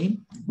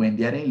 Wendy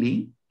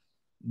Areli,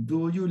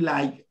 do you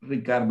like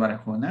Ricardo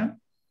Arjona?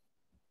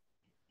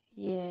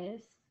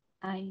 Yes,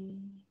 I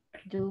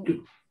do.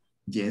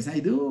 Yes, I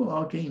do.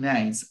 Okay,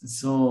 nice.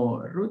 So,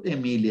 Ruth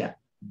Emilia,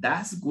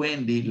 does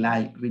Wendy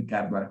like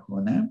Ricardo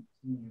Arjona?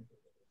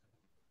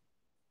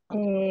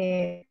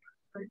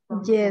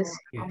 Yes.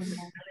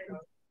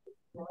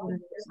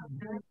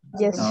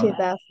 Yes, she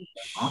does.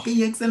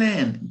 Okay,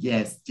 excellent.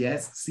 Yes,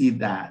 she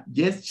does.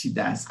 Yes, she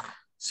does.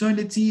 So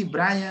let's see,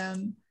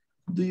 Brian,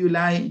 do you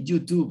like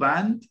YouTube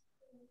band?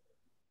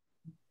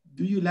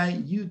 Do you like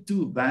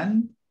YouTube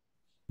band?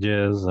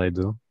 Yes, I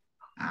do.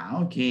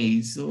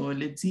 Okay, so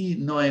let's see,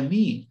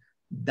 Noemi,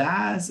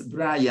 does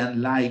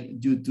Brian like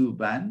YouTube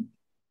band?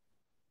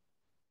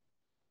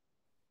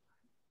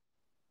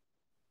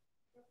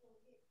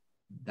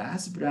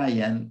 Does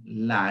Brian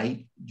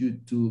like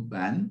YouTube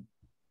band?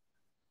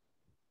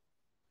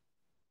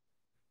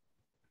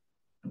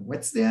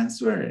 What's the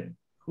answer?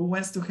 Who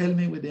wants to help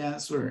me with the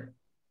answer?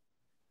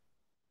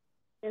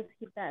 Yes,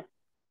 he does.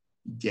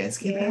 Yes,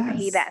 he Yes, does.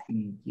 he does.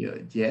 Thank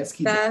you. Yes,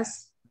 he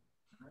does.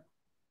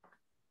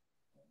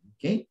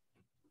 Okay.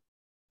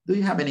 Do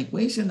you have any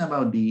question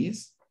about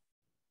this?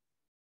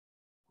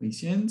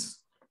 Questions?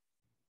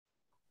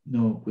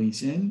 No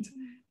questions.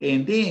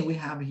 And then we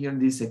have here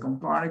the second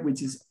part,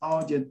 which is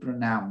object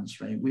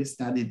pronouns, right? We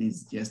studied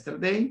this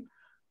yesterday.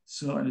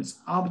 So it's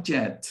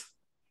object.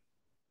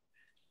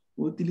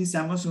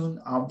 Utilizamos un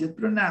object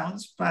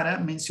pronouns para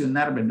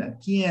mencionar, ¿verdad?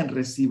 ¿Quién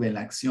recibe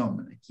la acción?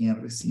 ¿Verdad?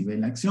 ¿Quién recibe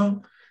la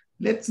acción?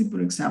 Let's see,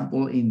 for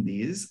example, in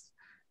this,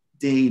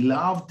 they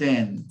love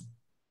them.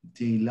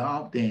 They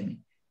love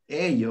them.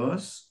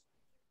 Ellos,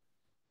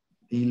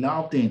 they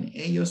love them.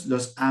 Ellos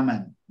los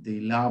aman. They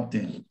love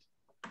them.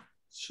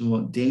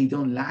 So they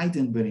don't like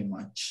them very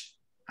much.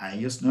 A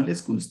ellos no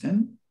les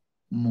gustan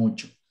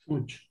mucho.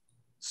 Mucho.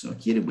 So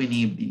here we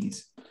need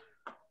this.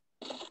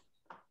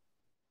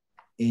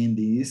 And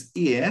this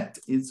it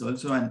is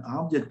also an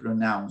object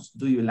pronouns.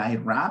 Do you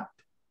like rap?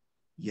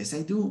 Yes,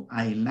 I do.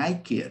 I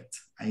like it.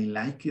 I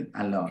like it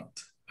a lot.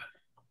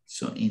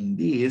 So in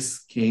this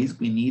case,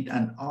 we need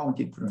an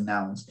object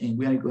pronouns, and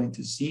we are going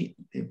to see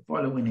the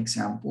following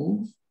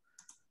examples.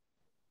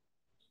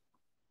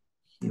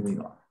 Here we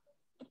go.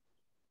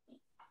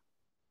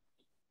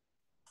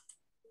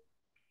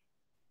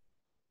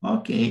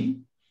 Okay.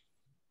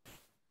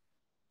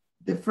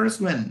 The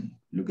first one,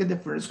 look at the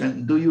first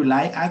one. Do you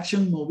like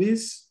action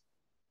movies?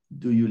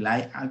 Do you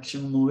like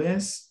action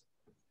movies?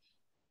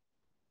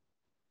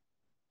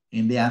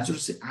 And the answer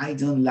is, I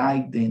don't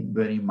like them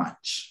very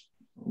much.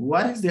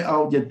 What is the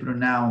object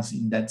pronouns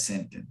in that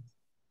sentence?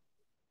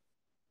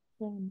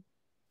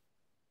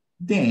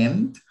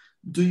 Then,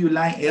 do you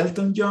like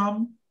Elton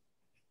John?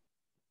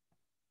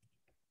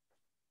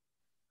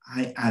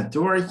 I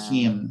adore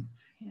him.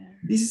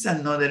 This is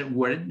another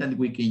word that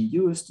we can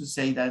use to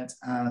say that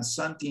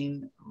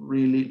something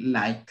really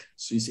like.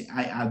 So you say,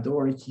 I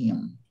adore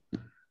him.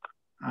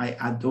 I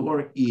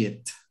adore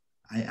it.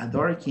 I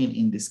adore him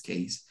in this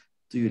case.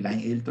 Do you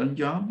like Elton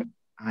John?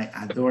 I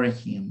adore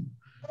him.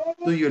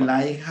 Do you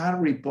like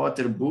Harry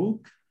Potter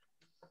book?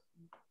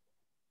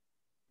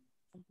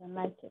 I don't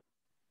like it.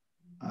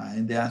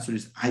 And the answer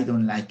is, I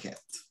don't like it.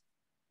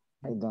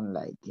 I don't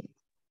like it.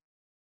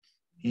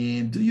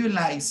 And do you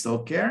like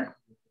soccer?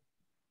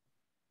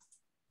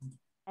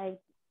 I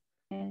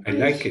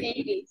like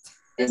it.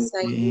 Yes,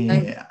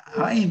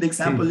 In the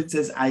example, it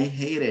says, I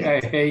hate it.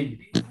 I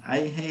hate it. I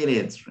hate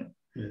it.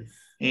 Yes.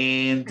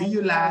 And do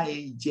you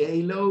like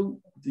J-Lo?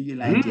 Do you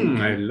like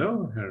J-Lo? I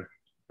love her.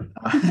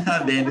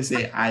 Then they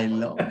say, I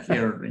love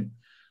her.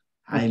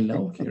 I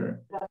love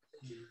her.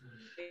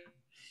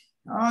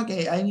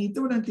 Okay, I need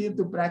to volunteer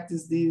to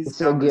practice these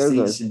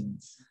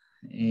conversations.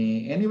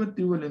 Anyone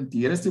to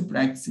volunteer to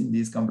practice in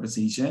this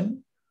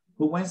conversation?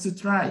 Who wants to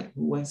try?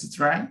 Who wants to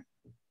try?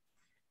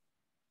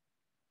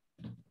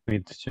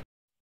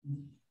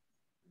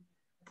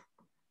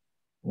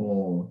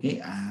 Okay,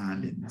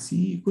 let me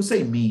see. Who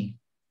say me?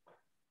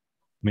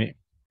 Me.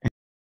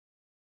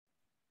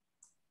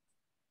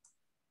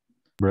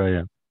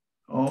 Brian.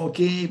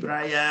 Okay,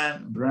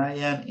 Brian.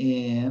 Brian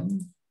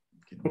and...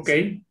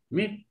 Okay,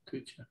 me,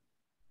 teacher.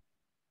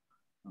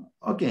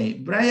 Okay,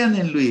 Brian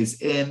and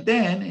Luis. And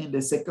then in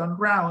the second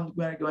round,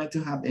 we're going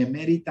to have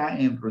Emerita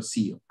and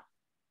Rocio.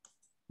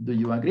 Do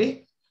you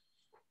agree?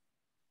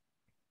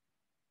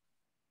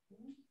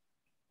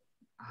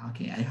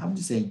 Okay, I have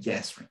to say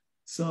yes.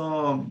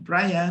 So,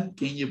 Brian,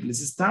 can you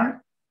please start?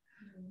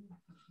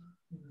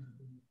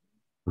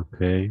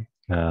 Okay.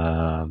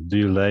 Do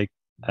you like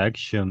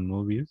action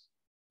movies?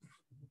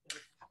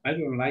 I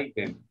don't like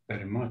them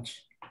very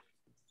much.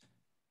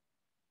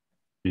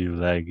 Do you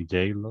like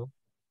J-Lo?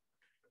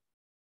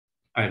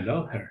 I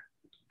love her.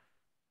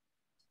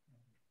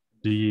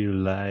 Do you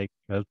like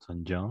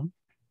Elton John?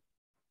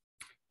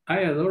 I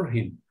adore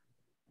him.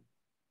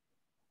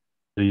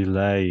 Do you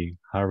like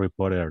Harry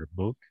Potter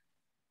book?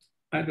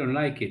 I don't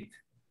like it.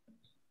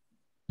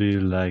 Do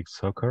you like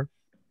soccer?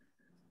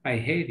 I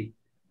hate it.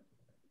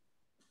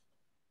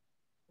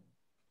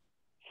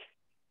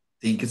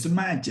 Thank you so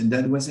much. And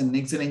that was an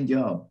excellent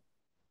job.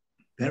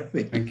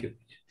 Perfect. Thank you.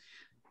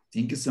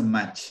 Thank you so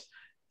much.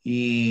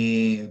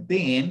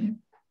 Then,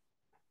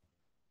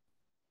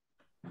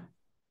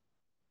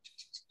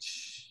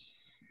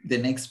 the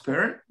next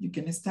pair, you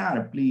can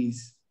start,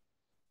 please.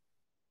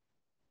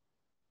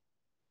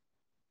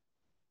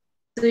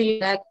 Do you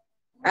like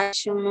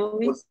action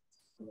movies?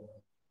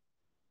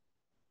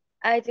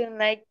 I don't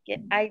like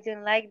it. I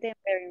don't like them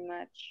very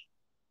much.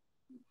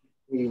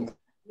 Do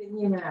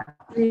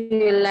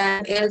you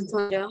like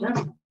Elton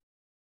John?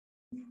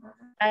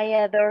 I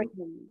adore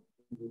him.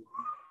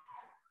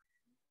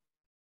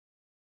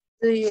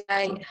 Do you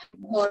like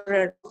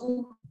horror?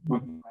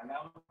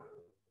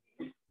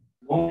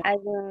 I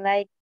don't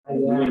like.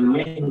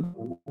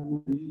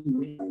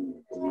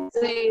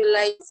 Do you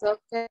like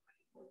soccer?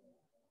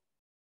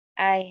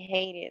 I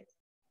hate it.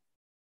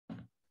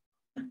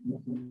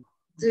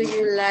 Do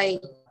you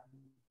like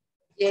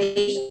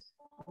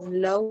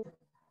J-Lo?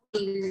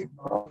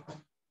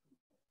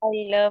 I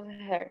love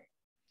her.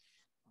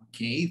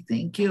 Okay,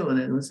 thank you.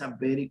 That was a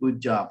very good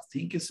job.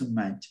 Thank you so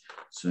much.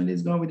 So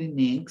let's go with the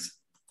next.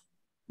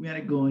 We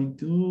are going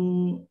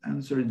to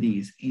answer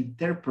this. In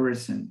third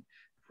person.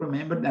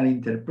 Remember that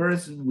in third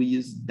person, we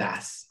use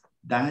does.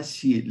 Does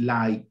she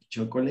like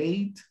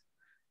chocolate?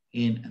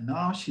 And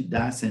no, she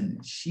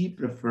doesn't. She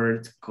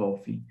prefers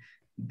coffee.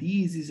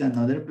 This is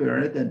another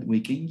verb that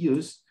we can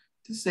use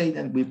to say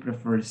that we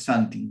prefer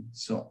something.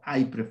 So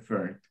I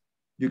prefer.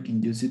 You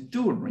can use it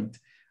too, right?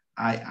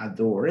 I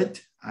adore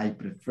it. I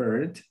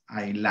prefer it.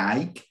 I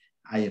like.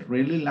 I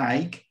really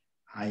like.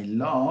 I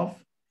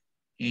love.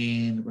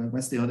 And what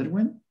was the other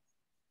one?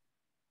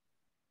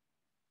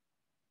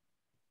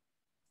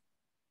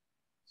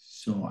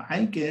 So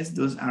I guess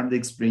those are the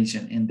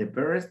expression and the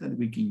verbs that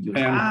we can use.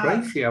 I am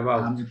crazy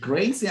about. I'm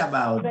crazy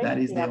about. That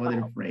is the Crazy other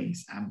about.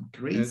 phrase. I'm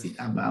crazy Yes.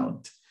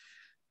 about.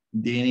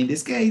 Then in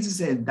this case, you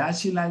said,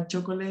 does she like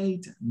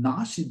chocolate?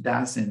 No, she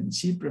doesn't.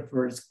 She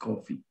prefers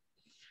coffee.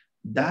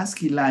 Does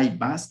he like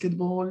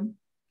basketball?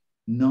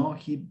 No,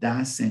 he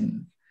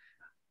doesn't.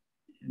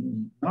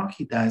 No,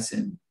 he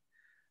doesn't.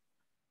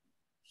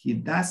 He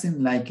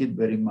doesn't like it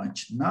very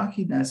much. No,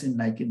 he doesn't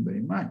like it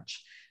very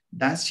much.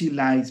 Does she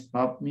like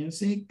pop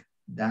music?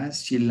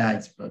 Does she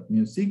like pop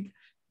music?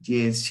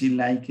 Yes, she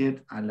likes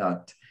it a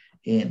lot.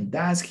 And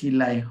does he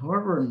like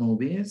horror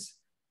movies?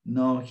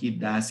 No, he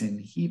doesn't.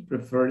 He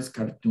prefers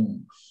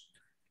cartoons.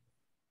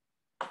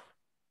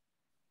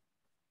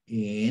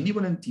 Any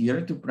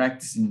volunteer to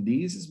practice in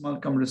this small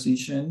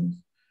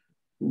conversation?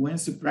 Who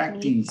wants to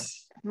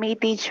practice? Me,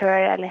 teacher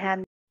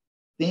Alejandro.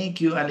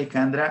 Thank you,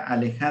 Alejandra.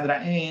 Alejandra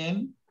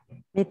and?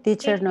 Mi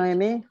teacher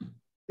Noemi.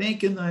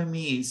 Thank you,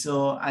 Noemi.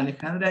 So,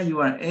 Alejandra,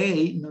 you are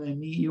A.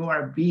 Noemi, you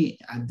are B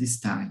at this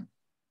time.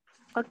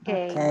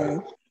 Okay. Okay.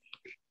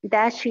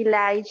 Does she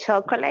like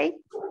chocolate?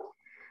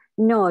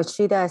 No,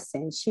 she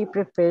doesn't. She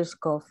prefers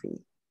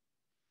coffee.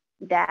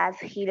 Does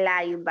he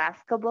like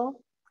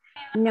basketball?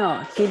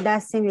 No, he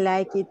doesn't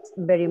like it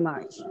very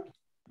much.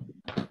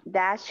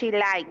 Does she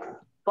like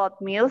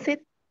pop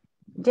music?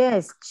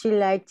 Yes, she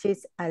likes it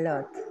a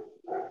lot.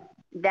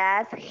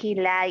 Does he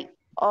like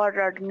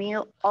horror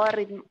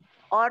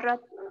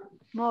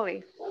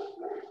movies?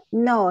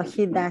 No,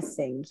 he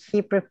doesn't.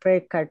 He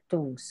prefers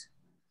cartoons.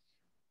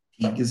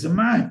 Thank you so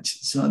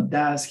much. So,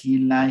 does he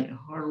like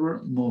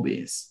horror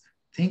movies?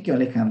 Thank you,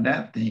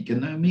 Alejandra. Thank you,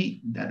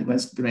 Noemi. That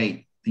was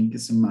great. Thank you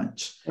so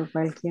much. You're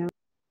welcome.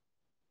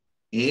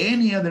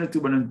 Any other two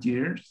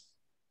volunteers?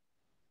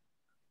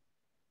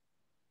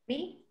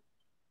 Me?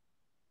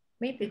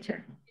 Me,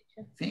 teacher.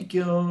 Thank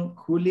you,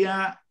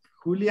 Julia.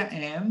 Julia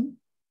and?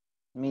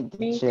 Mi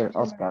teacher,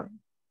 Oscar.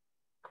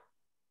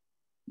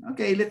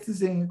 Okay, let's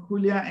say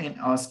Julia and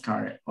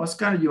Oscar.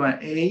 Oscar, you are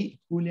A.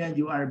 Julia,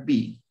 you are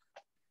B.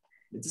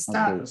 Let's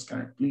start, Okay.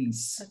 Oscar,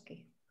 please.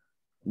 Okay.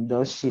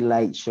 Does she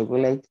like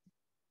chocolate?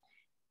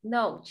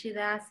 No, she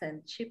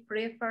doesn't. She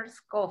prefers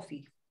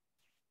coffee.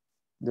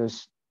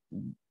 Does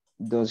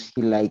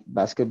he like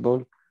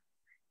basketball?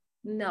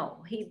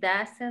 No, he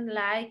doesn't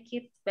like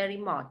it very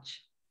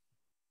much.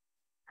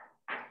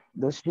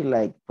 Does she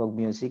like pop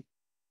music?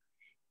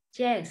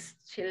 Yes,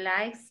 she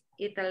likes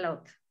it a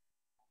lot.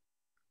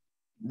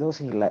 Does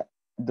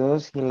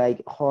he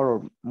like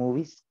horror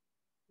movies?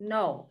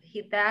 No,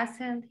 he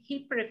doesn't.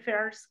 He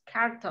prefers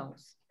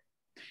cartoons.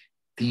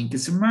 Thank you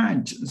so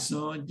much.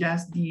 So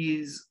just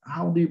this,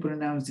 how do you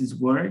pronounce this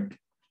word?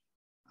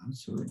 I'm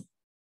sorry.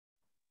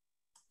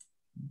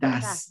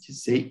 Does, you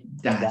say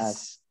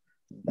does.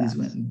 This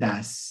one,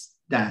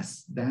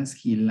 does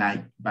he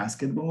like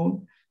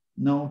basketball?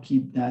 No, he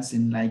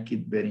doesn't like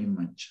it very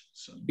much.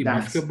 So The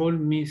does. basketball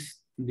means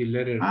the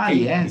letter Ah, A.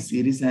 yes,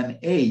 it is an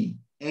A.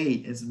 A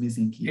is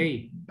missing here.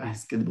 A.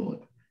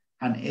 Basketball.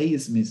 An A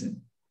is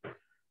missing.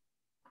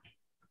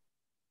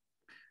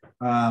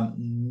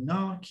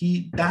 No,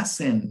 he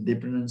doesn't. The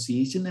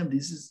pronunciation of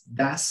this is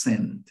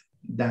doesn't.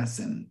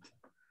 Doesn't.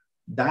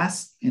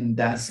 Does and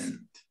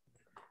doesn't.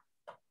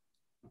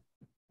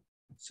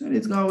 So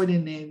let's go with the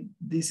name.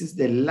 This is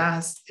the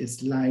last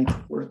slide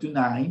for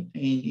tonight,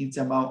 and it's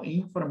about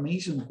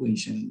information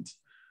questions.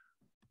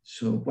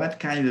 So what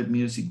kind of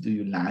music do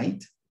you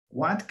like?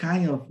 What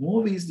kind of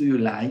movies do you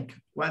like?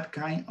 What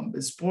kind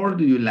of sport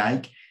do you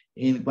like?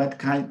 And what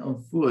kind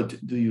of food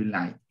do you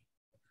like?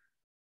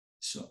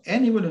 So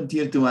any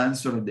volunteer to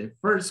answer the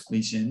first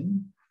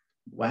question,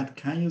 what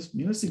kind of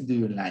music do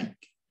you like?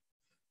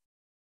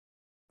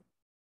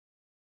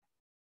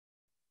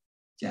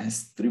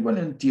 Just 3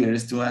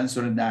 volunteers to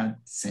answer that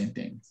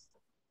sentence.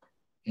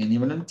 Any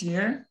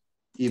volunteer?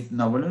 If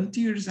no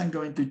volunteers, I'm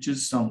going to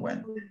choose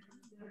someone.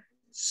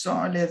 So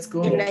let's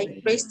go. I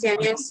like Christian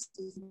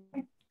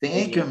music.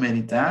 Thank you,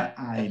 Merita.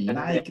 I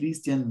like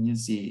Christian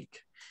music.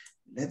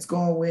 Let's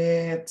go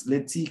with,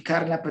 let's see,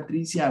 Carla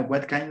Patricia,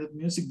 what kind of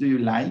music do you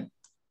like?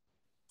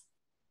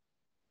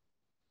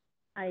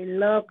 I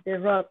love the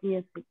rock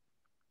music.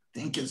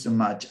 Thank you so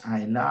much.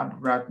 I love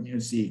rock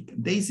music.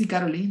 Daisy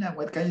Carolina,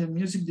 what kind of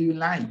music do you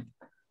like?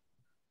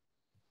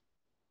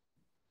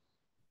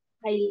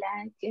 I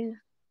like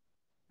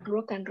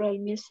rock and roll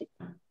music.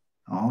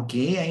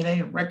 Okay, I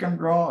like rock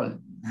and roll.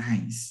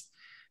 Nice.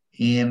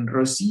 And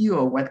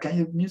Rocio, what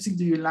kind of music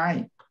do you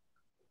like?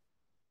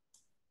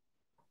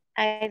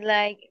 I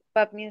like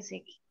pop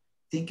music.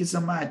 Thank you so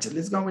much.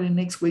 Let's go with the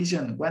next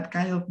question. What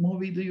kind of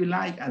movie do you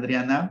like,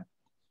 Adriana?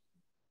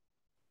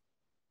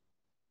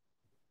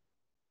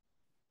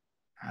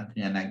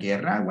 Adriana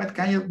Guerra, what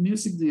kind of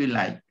music do you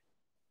like?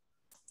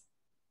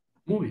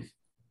 Movies.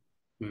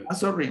 Oh,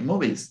 sorry,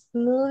 movies.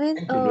 Movies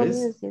Thank you, or Luis.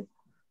 music?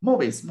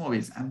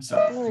 Movies, I'm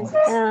sorry. Movies.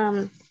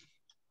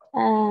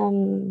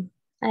 Movies.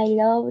 I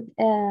love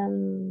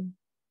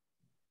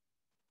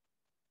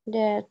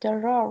the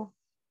terror.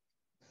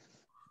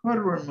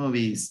 Horror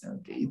movies.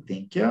 Okay,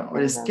 thank you.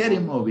 Or scary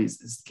movies.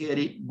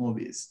 Scary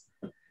movies.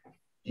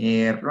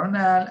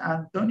 Ronald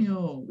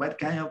Antonio, what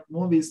kind of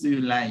movies do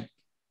you like?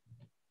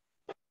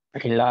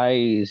 I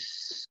like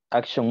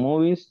action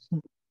movies,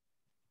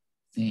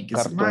 Thank you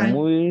so cartoon much.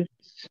 movies,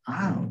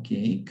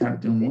 Okay.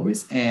 Cartoon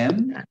movies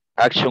and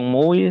action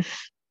movies,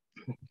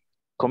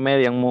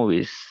 comedian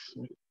movies.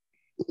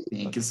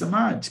 thank you so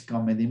much.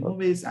 Comedy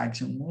movies,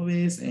 action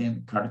movies,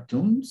 and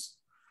cartoons.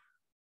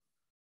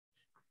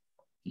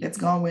 Let's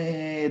go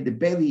with the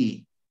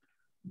Betty.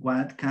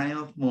 What kind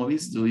of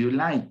movies do you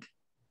like?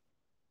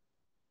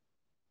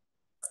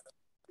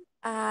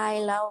 I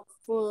love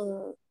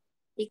food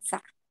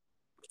pizza.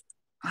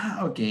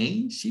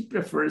 Okay. She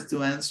prefers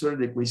to answer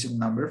the question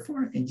number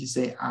 4. And you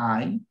say,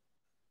 I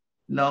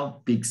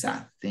love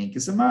pizza. Thank you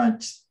so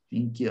much.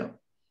 Thank you.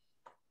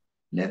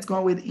 Let's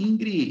go with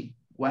Ingrid.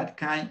 What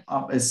kind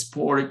of a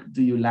sport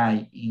do you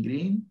like,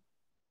 Ingrid?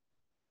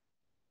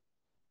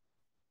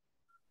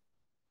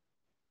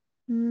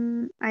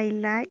 I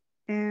like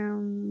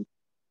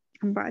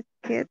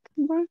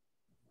basketball.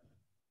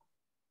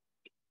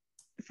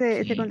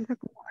 Se contesta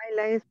como I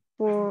like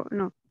sport.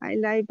 No, I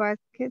like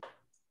basket.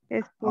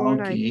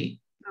 Sport. Okay.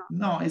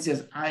 No, it's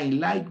just I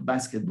like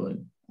basketball.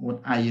 Or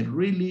I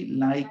really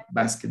like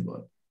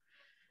basketball.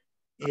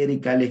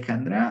 Erika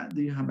Alejandra,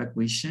 do you have a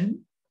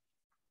question?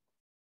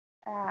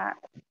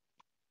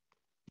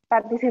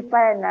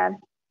 Participar en la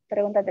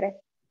pregunta 3.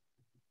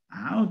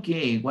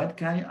 Okay. What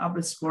kind of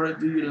a sport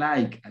do you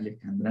like,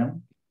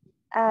 Alejandra?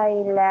 I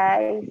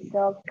like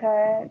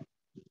soccer,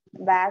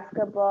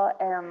 basketball,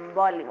 and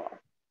volleyball.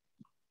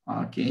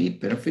 Okay,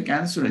 perfect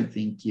answer.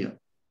 Thank you.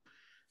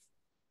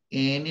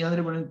 Any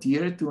other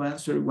volunteer to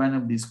answer one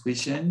of these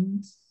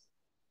questions?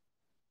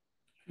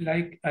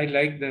 I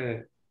like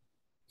the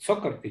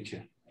soccer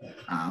teacher.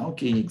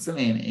 Okay,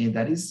 excellent. And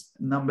that is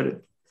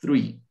number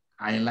 3.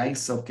 I like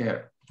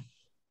soccer.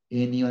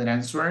 Any other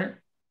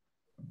answer?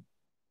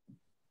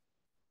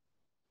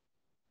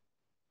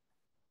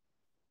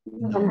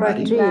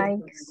 Number 2.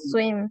 Like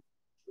swim.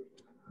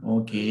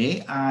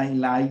 Okay, I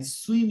like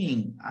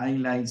swimming. I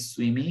like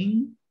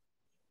swimming.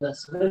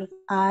 That's good.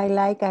 I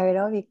like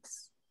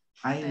aerobics.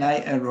 I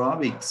like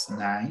aerobics.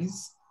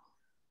 Nice.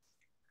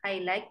 I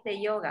like the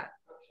yoga.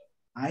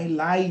 I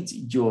like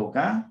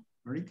yoga.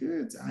 Very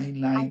good. I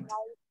like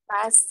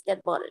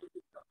Basketball.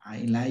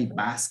 I like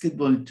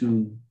basketball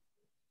too.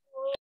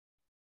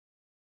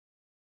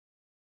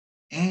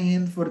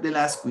 And for the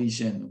last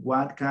question,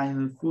 what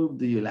kind of food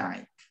do you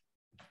like?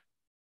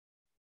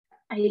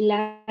 I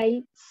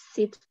like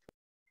seafood.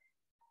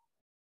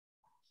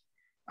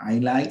 I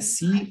like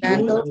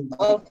seafood.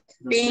 Of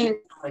beans.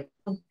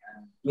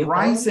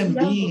 Rice and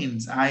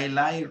beans. I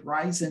like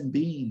rice and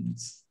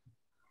beans.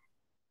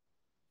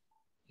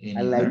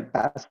 I like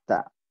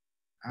pasta.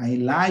 I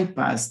like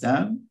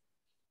pasta.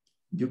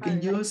 You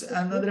can use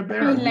another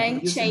verb. I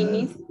like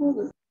Chinese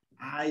food.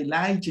 I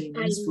like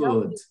Chinese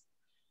food.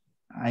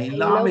 I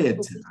love it.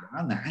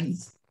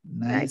 Nice.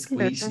 Nice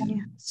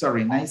question.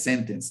 Sorry, nice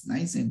sentence.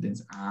 Nice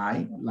sentence.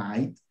 I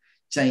like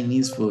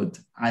Chinese food.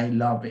 I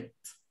love it.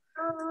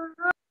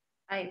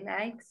 I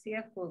like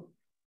seafood.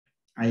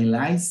 I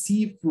like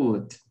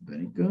seafood.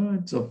 Very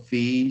good. So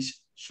fish,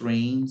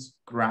 shrimps,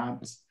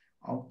 crabs,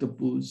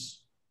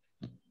 octopus,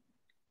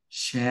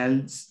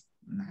 shells.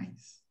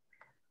 Nice.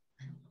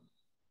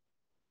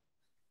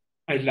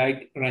 I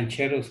like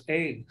rancheros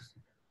eggs.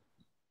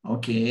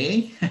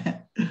 Okay.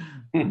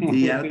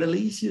 They are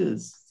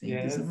delicious.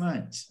 Thank you so Yes.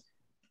 much.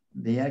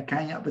 They are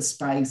kind of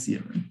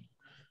spicy.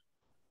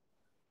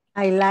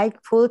 I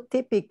like food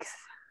typics.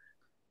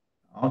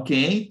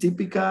 Okay,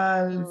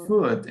 typical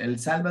food. El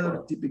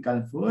Salvador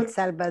typical food.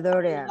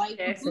 Salvadorian.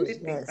 Yes,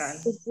 typical.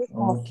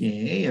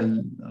 Okay,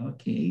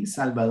 okay,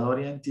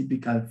 Salvadorian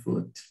typical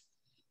food.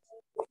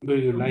 Do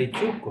you like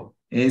chuco?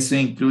 Eso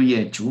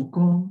incluye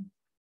chuco,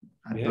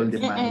 atol de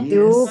Yes. maíz,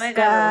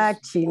 Yuca,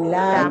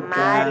 chilán,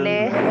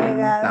 Tamales.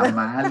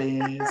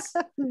 tamales.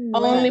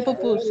 Only Pasteles,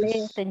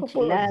 pupusas.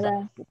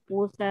 enchiladas,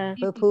 pupusas,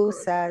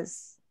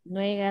 pupusas.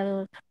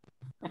 nuegados.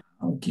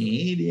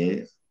 Okay,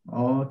 yes.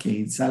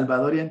 Okay,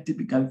 Salvadorian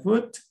typical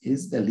food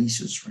is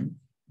delicious, right?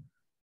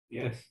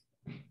 Yes.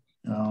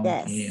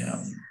 Okay.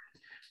 Yes.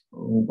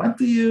 What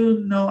do you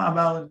know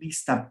about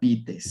these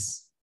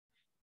tapites?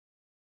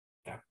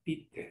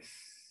 Tapites.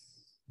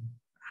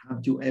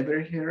 Have you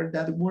ever heard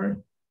that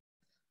word?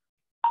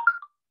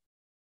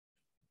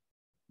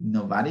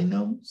 Nobody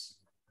knows.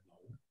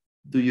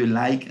 Do you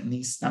like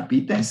these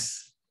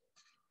tapites?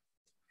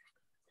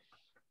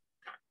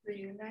 Do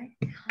you like?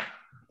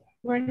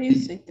 Where do you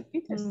say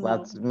tapitas?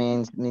 What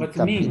means What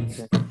it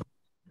means?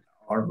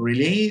 Or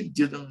really,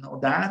 you don't know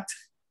that?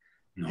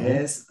 No.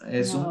 Es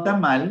un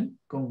tamal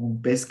con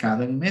un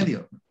pescado en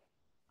medio.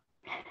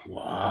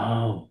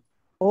 Wow.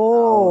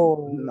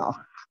 Oh, No.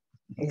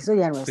 eso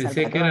ya no es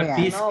Pensé que era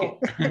salvadoreño.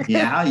 pisque.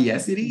 Yeah,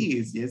 yes it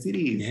is. Yes it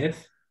is.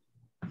 Yes.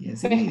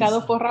 Yes it Pescado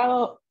is.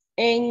 forrado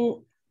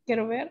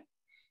quiero ver,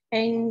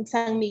 en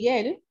San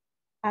Miguel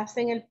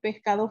hacen el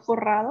pescado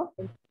forrado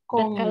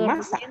con Pescado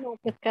masa, relleno,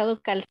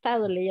 pescado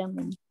calzado le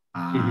llaman.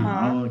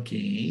 Ah,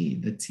 okay.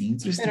 That's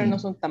interesting. pero no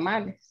son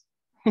tamales.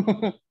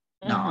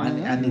 No,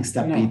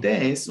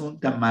 anixtapite es un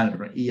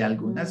tamal y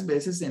algunas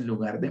veces en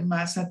lugar de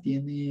masa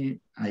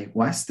tiene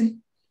aiguaste.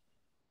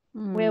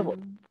 Huevo.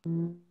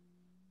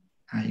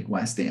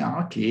 Aiguaste,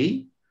 ok.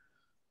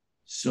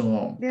 So, ¿De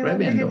dónde es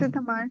pruébenlo. ese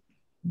tamal?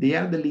 They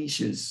are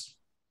delicious.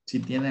 Si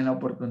tienen la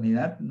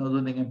oportunidad, no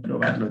duden en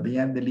probarlo. They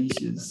are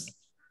delicious.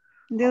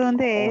 ¿De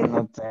dónde es?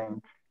 No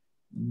tengo.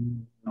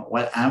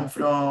 Well, I'm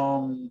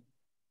from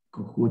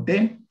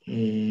Cojute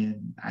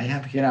and I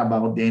have heard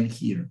about them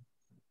here.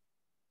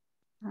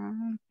 Ah,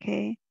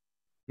 okay.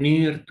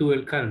 Near to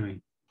El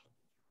Carmen.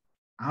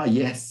 Oh,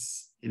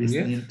 yes. It is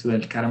Yes. near to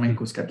El Carmen,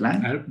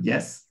 Cuscatlán.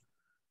 Yes.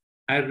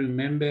 I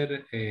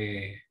remember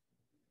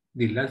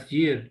the last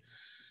year,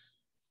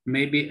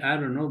 maybe, I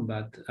don't know,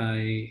 but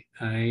I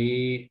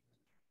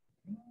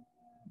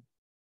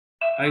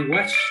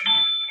watched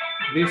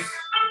this.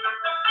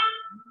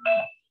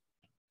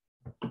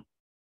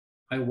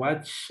 I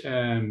watched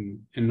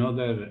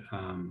another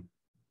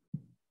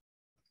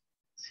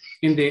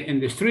in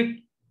the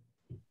street.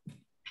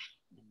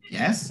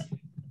 Yes.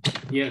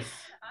 Yes.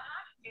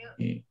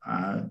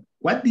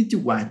 What did you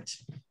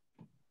watch?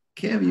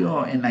 ¿Qué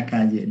vio en la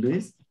calle,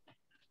 Luis?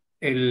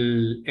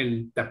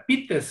 El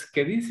tapitas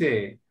que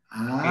dice.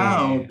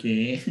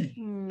 Okay.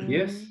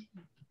 Yes.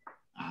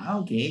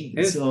 Okay.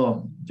 Yes.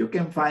 So you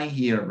can find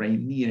here, right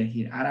near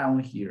here,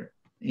 around here.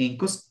 In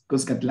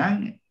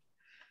Cuscatlán,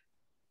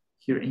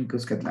 here in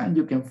Cuscatlán,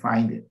 you can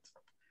find it.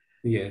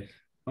 Yes.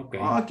 Okay.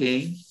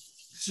 Okay.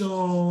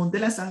 So the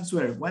last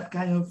answer, what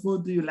kind of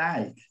food do you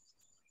like?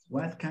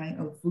 What kind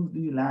of food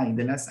do you like?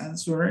 The last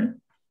answer?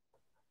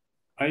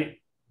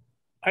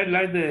 I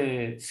like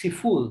the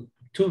seafood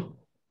too.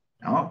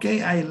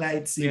 Okay, I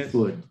like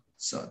seafood. Yes.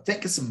 So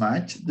thank you so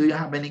much. Do you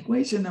have any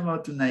question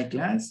about tonight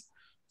class?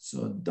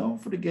 So don't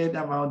forget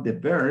about the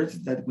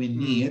verbs that we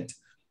need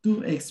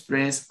to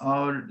express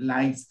our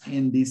likes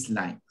and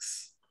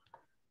dislikes.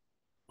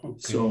 Okay.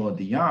 So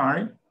they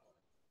are,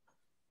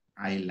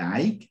 I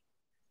like,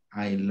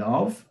 I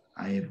love,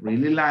 I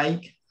really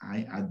like,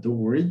 I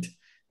adored,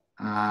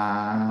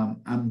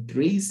 I'm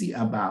crazy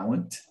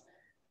about.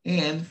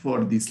 And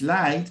for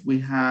dislike, we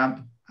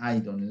have I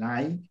don't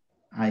like,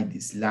 I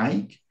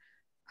dislike,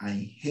 I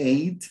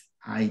hate,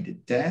 I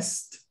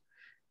detest,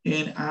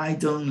 and I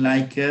don't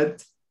like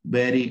it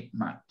very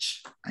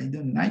much. I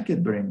don't like it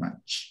very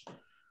much.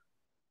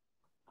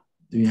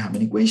 Do you have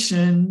any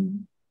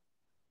question?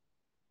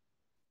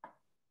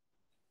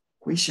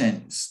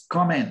 Questions,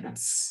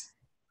 comments?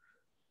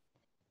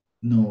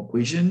 No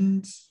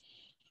questions?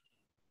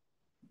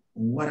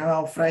 What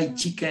about fried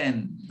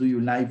chicken? Do you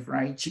like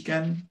fried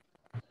chicken?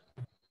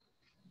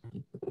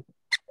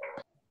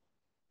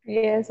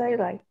 Yes, I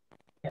like.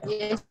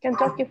 Yes.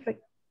 Kentucky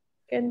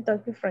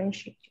Fried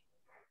Chicken.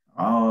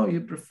 Oh,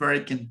 you prefer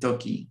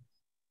Kentucky.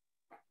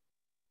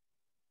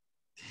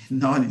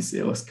 No,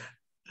 dice Oscar.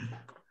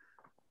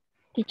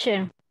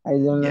 Teacher. I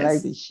don't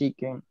like the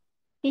chicken.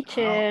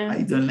 Teacher. Oh,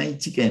 I don't like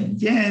chicken.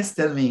 Yes,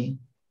 tell me.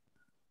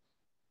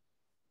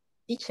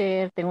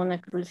 Teacher, tengo una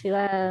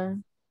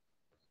curiosidad.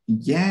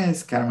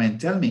 Yes, Carmen,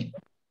 tell me.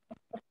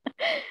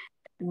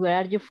 Where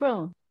are you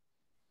from?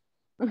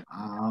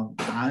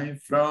 I'm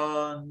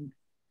from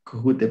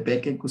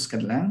Cojutepeque,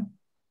 Cuscatlán.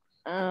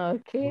 Ah,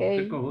 ok.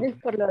 Es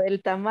por lo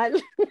del tamal.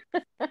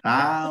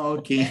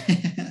 Ok.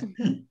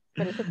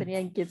 Por eso tenía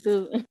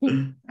inquietud.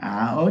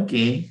 Ok.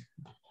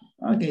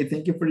 Okay,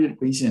 thank you for your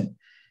question.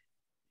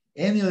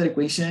 Any other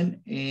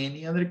question?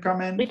 Any other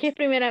comment? Es que es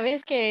primera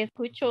vez que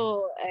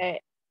escucho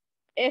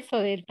eso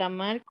del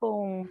tamal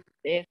con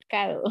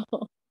pescado.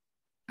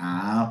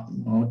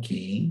 Ok.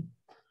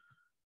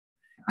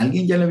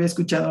 ¿Alguien ya lo había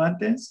escuchado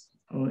antes?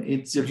 Or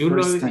it's your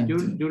first time? Yo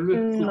lo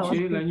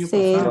escuché el año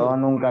sí, pasado. Yo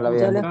nunca lo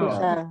había yo lo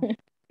escuchado. escuchaba.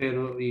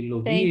 pero y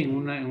lo vi en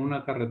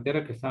una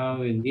carretera que estaba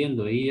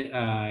vendiendo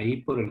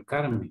ahí por el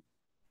Carmen.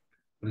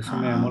 Por eso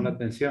me llamó la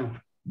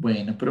atención.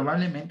 Bueno,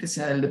 probablemente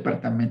sea del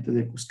departamento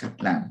de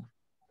Cuscatlán.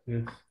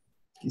 Yes.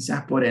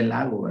 Quizás por el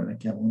lago, ¿verdad?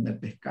 Que abunda el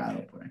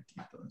pescado por aquí.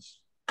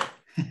 Todos.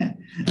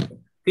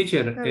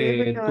 Teacher, Sabía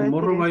que acaba de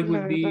tomorrow I decir eso, la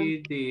will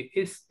be the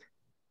east,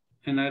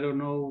 and I don't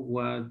know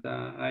what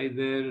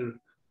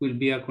either will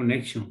be a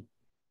connection.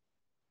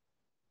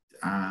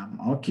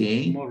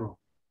 Okay. Tomorrow.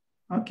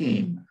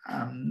 Okay.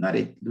 Not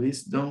it,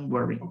 Luis. Don't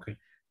worry. Okay.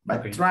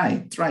 But okay.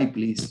 try,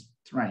 please.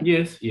 Try.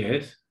 Yes,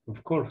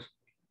 of course.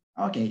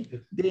 Okay.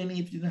 Then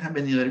if you don't have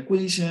any other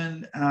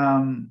question,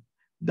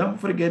 don't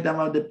forget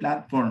about the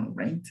platform,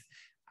 right?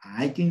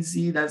 I can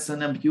see that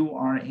some of you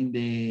are in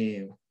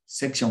the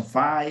section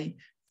 5,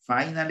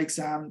 final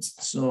exams.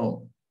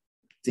 So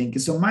thank you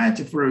so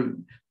much for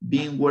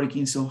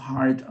working so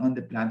hard on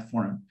the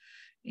platform.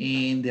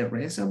 And the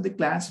rest of the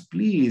class,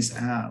 please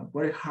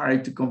work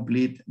hard to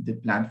complete the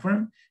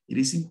platform. It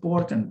is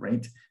important,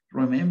 right?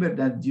 Remember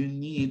that you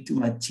need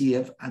to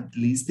achieve at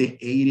least the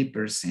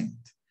 80%.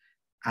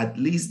 At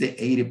least the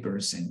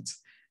 80%.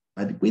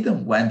 But we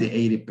don't want the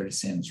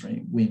 80%,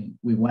 right? We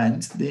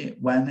want the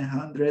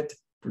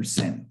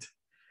 100%.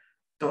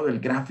 Todo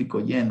el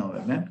gráfico lleno,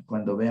 ¿verdad?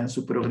 Cuando vean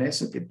su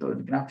progreso, que todo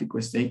el gráfico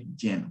esté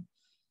lleno.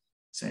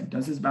 O sea,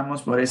 entonces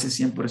vamos por ese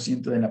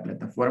 100% de la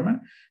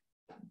plataforma.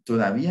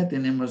 Todavía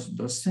tenemos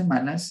 2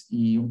 semanas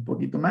y un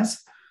poquito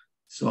más.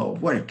 So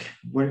work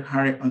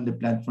hard on the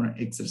platform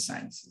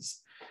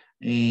exercises.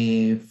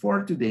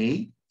 For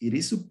today, it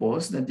is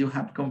supposed that you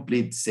have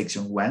complete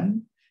section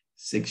 1,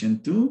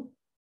 section 2,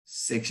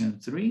 section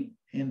 3,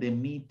 and the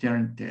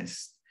midterm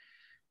test.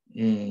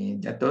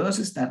 ¿Ya todos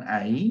están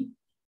ahí?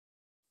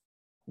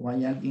 ¿O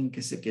hay alguien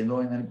que se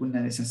quedó en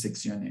alguna de esas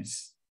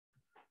secciones?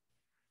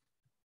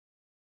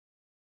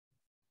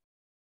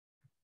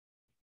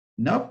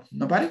 No,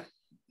 nobody?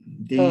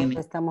 Todos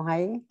estamos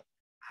ahí.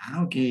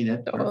 Okay,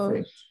 that's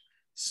perfect.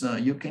 So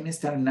you can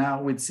start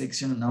now with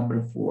section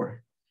number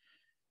 4.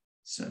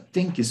 So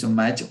thank you so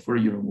much for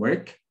your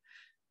work.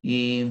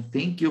 And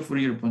thank you for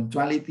your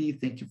punctuality.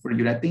 Thank you for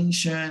your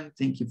attention.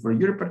 Thank you for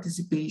your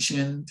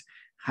participation.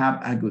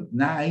 Have a good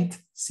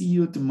night. See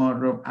you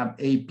tomorrow at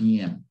 8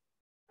 p.m.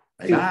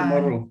 Bye. See you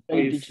tomorrow.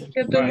 See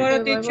you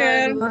tomorrow,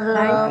 teacher.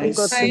 Bye.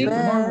 See you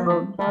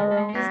tomorrow.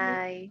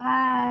 Bye.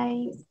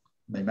 Bye.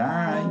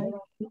 Bye-bye.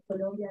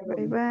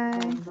 Bye-bye.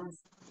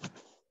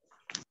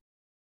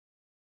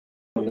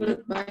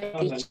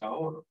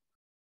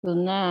 Good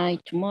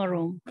night,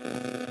 tomorrow.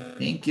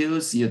 Thank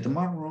you. See you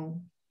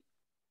tomorrow.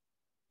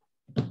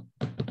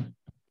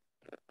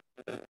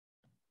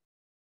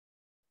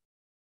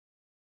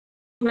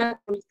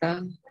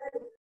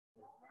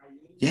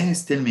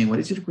 Yes, tell me, what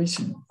is your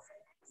question?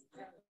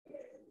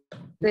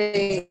 Ya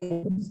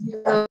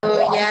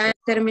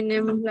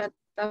terminemos la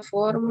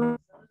plataforma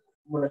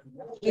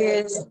y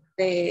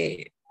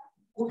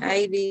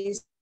ahí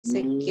dice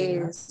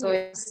que soy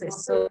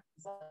asesor.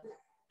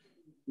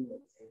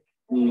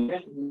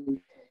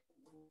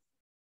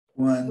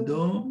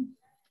 Cuando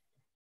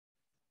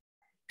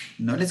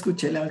no le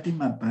escuché la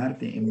última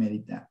parte,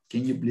 Emerita.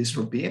 Can you please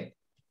repeat?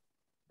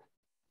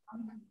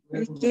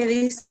 Es que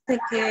dice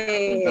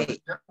que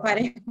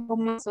parezco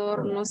como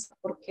asesor, no sé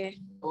por qué.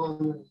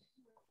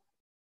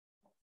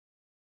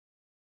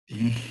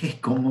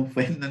 ¿Cómo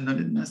fue?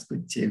 No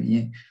escuché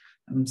bien.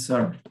 I'm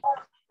sorry.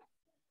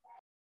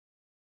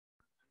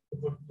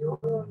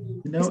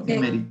 No, Es que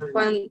Emerita.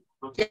 cuando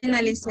ya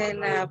analicé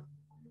la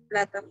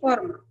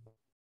plataforma,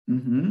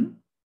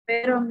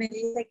 pero me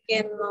dice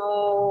que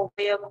no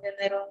voy a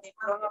obtener un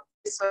diploma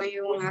porque soy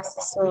un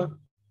asesor.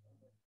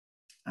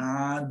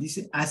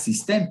 Dice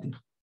asistente.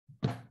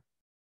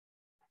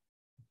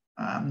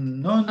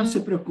 No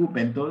se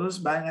preocupen,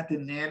 todos van a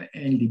tener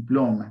el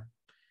diploma.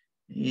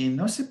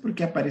 No sé por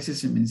qué aparece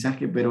ese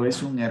mensaje, pero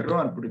es un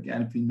error, porque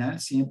al final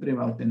siempre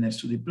va a obtener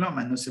su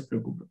diploma, no se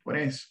preocupe por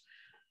eso.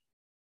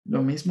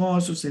 Lo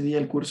mismo sucedía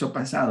el curso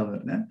pasado,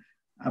 ¿verdad?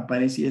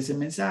 Aparecía ese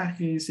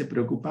mensaje, se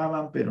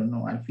preocupaban, pero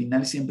no, al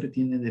final siempre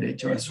tiene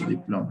derecho a su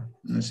diploma,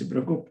 no se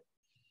preocupe.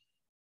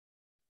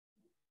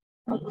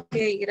 Ok,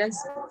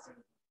 gracias.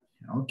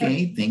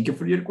 Okay, thank you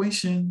for your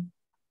question.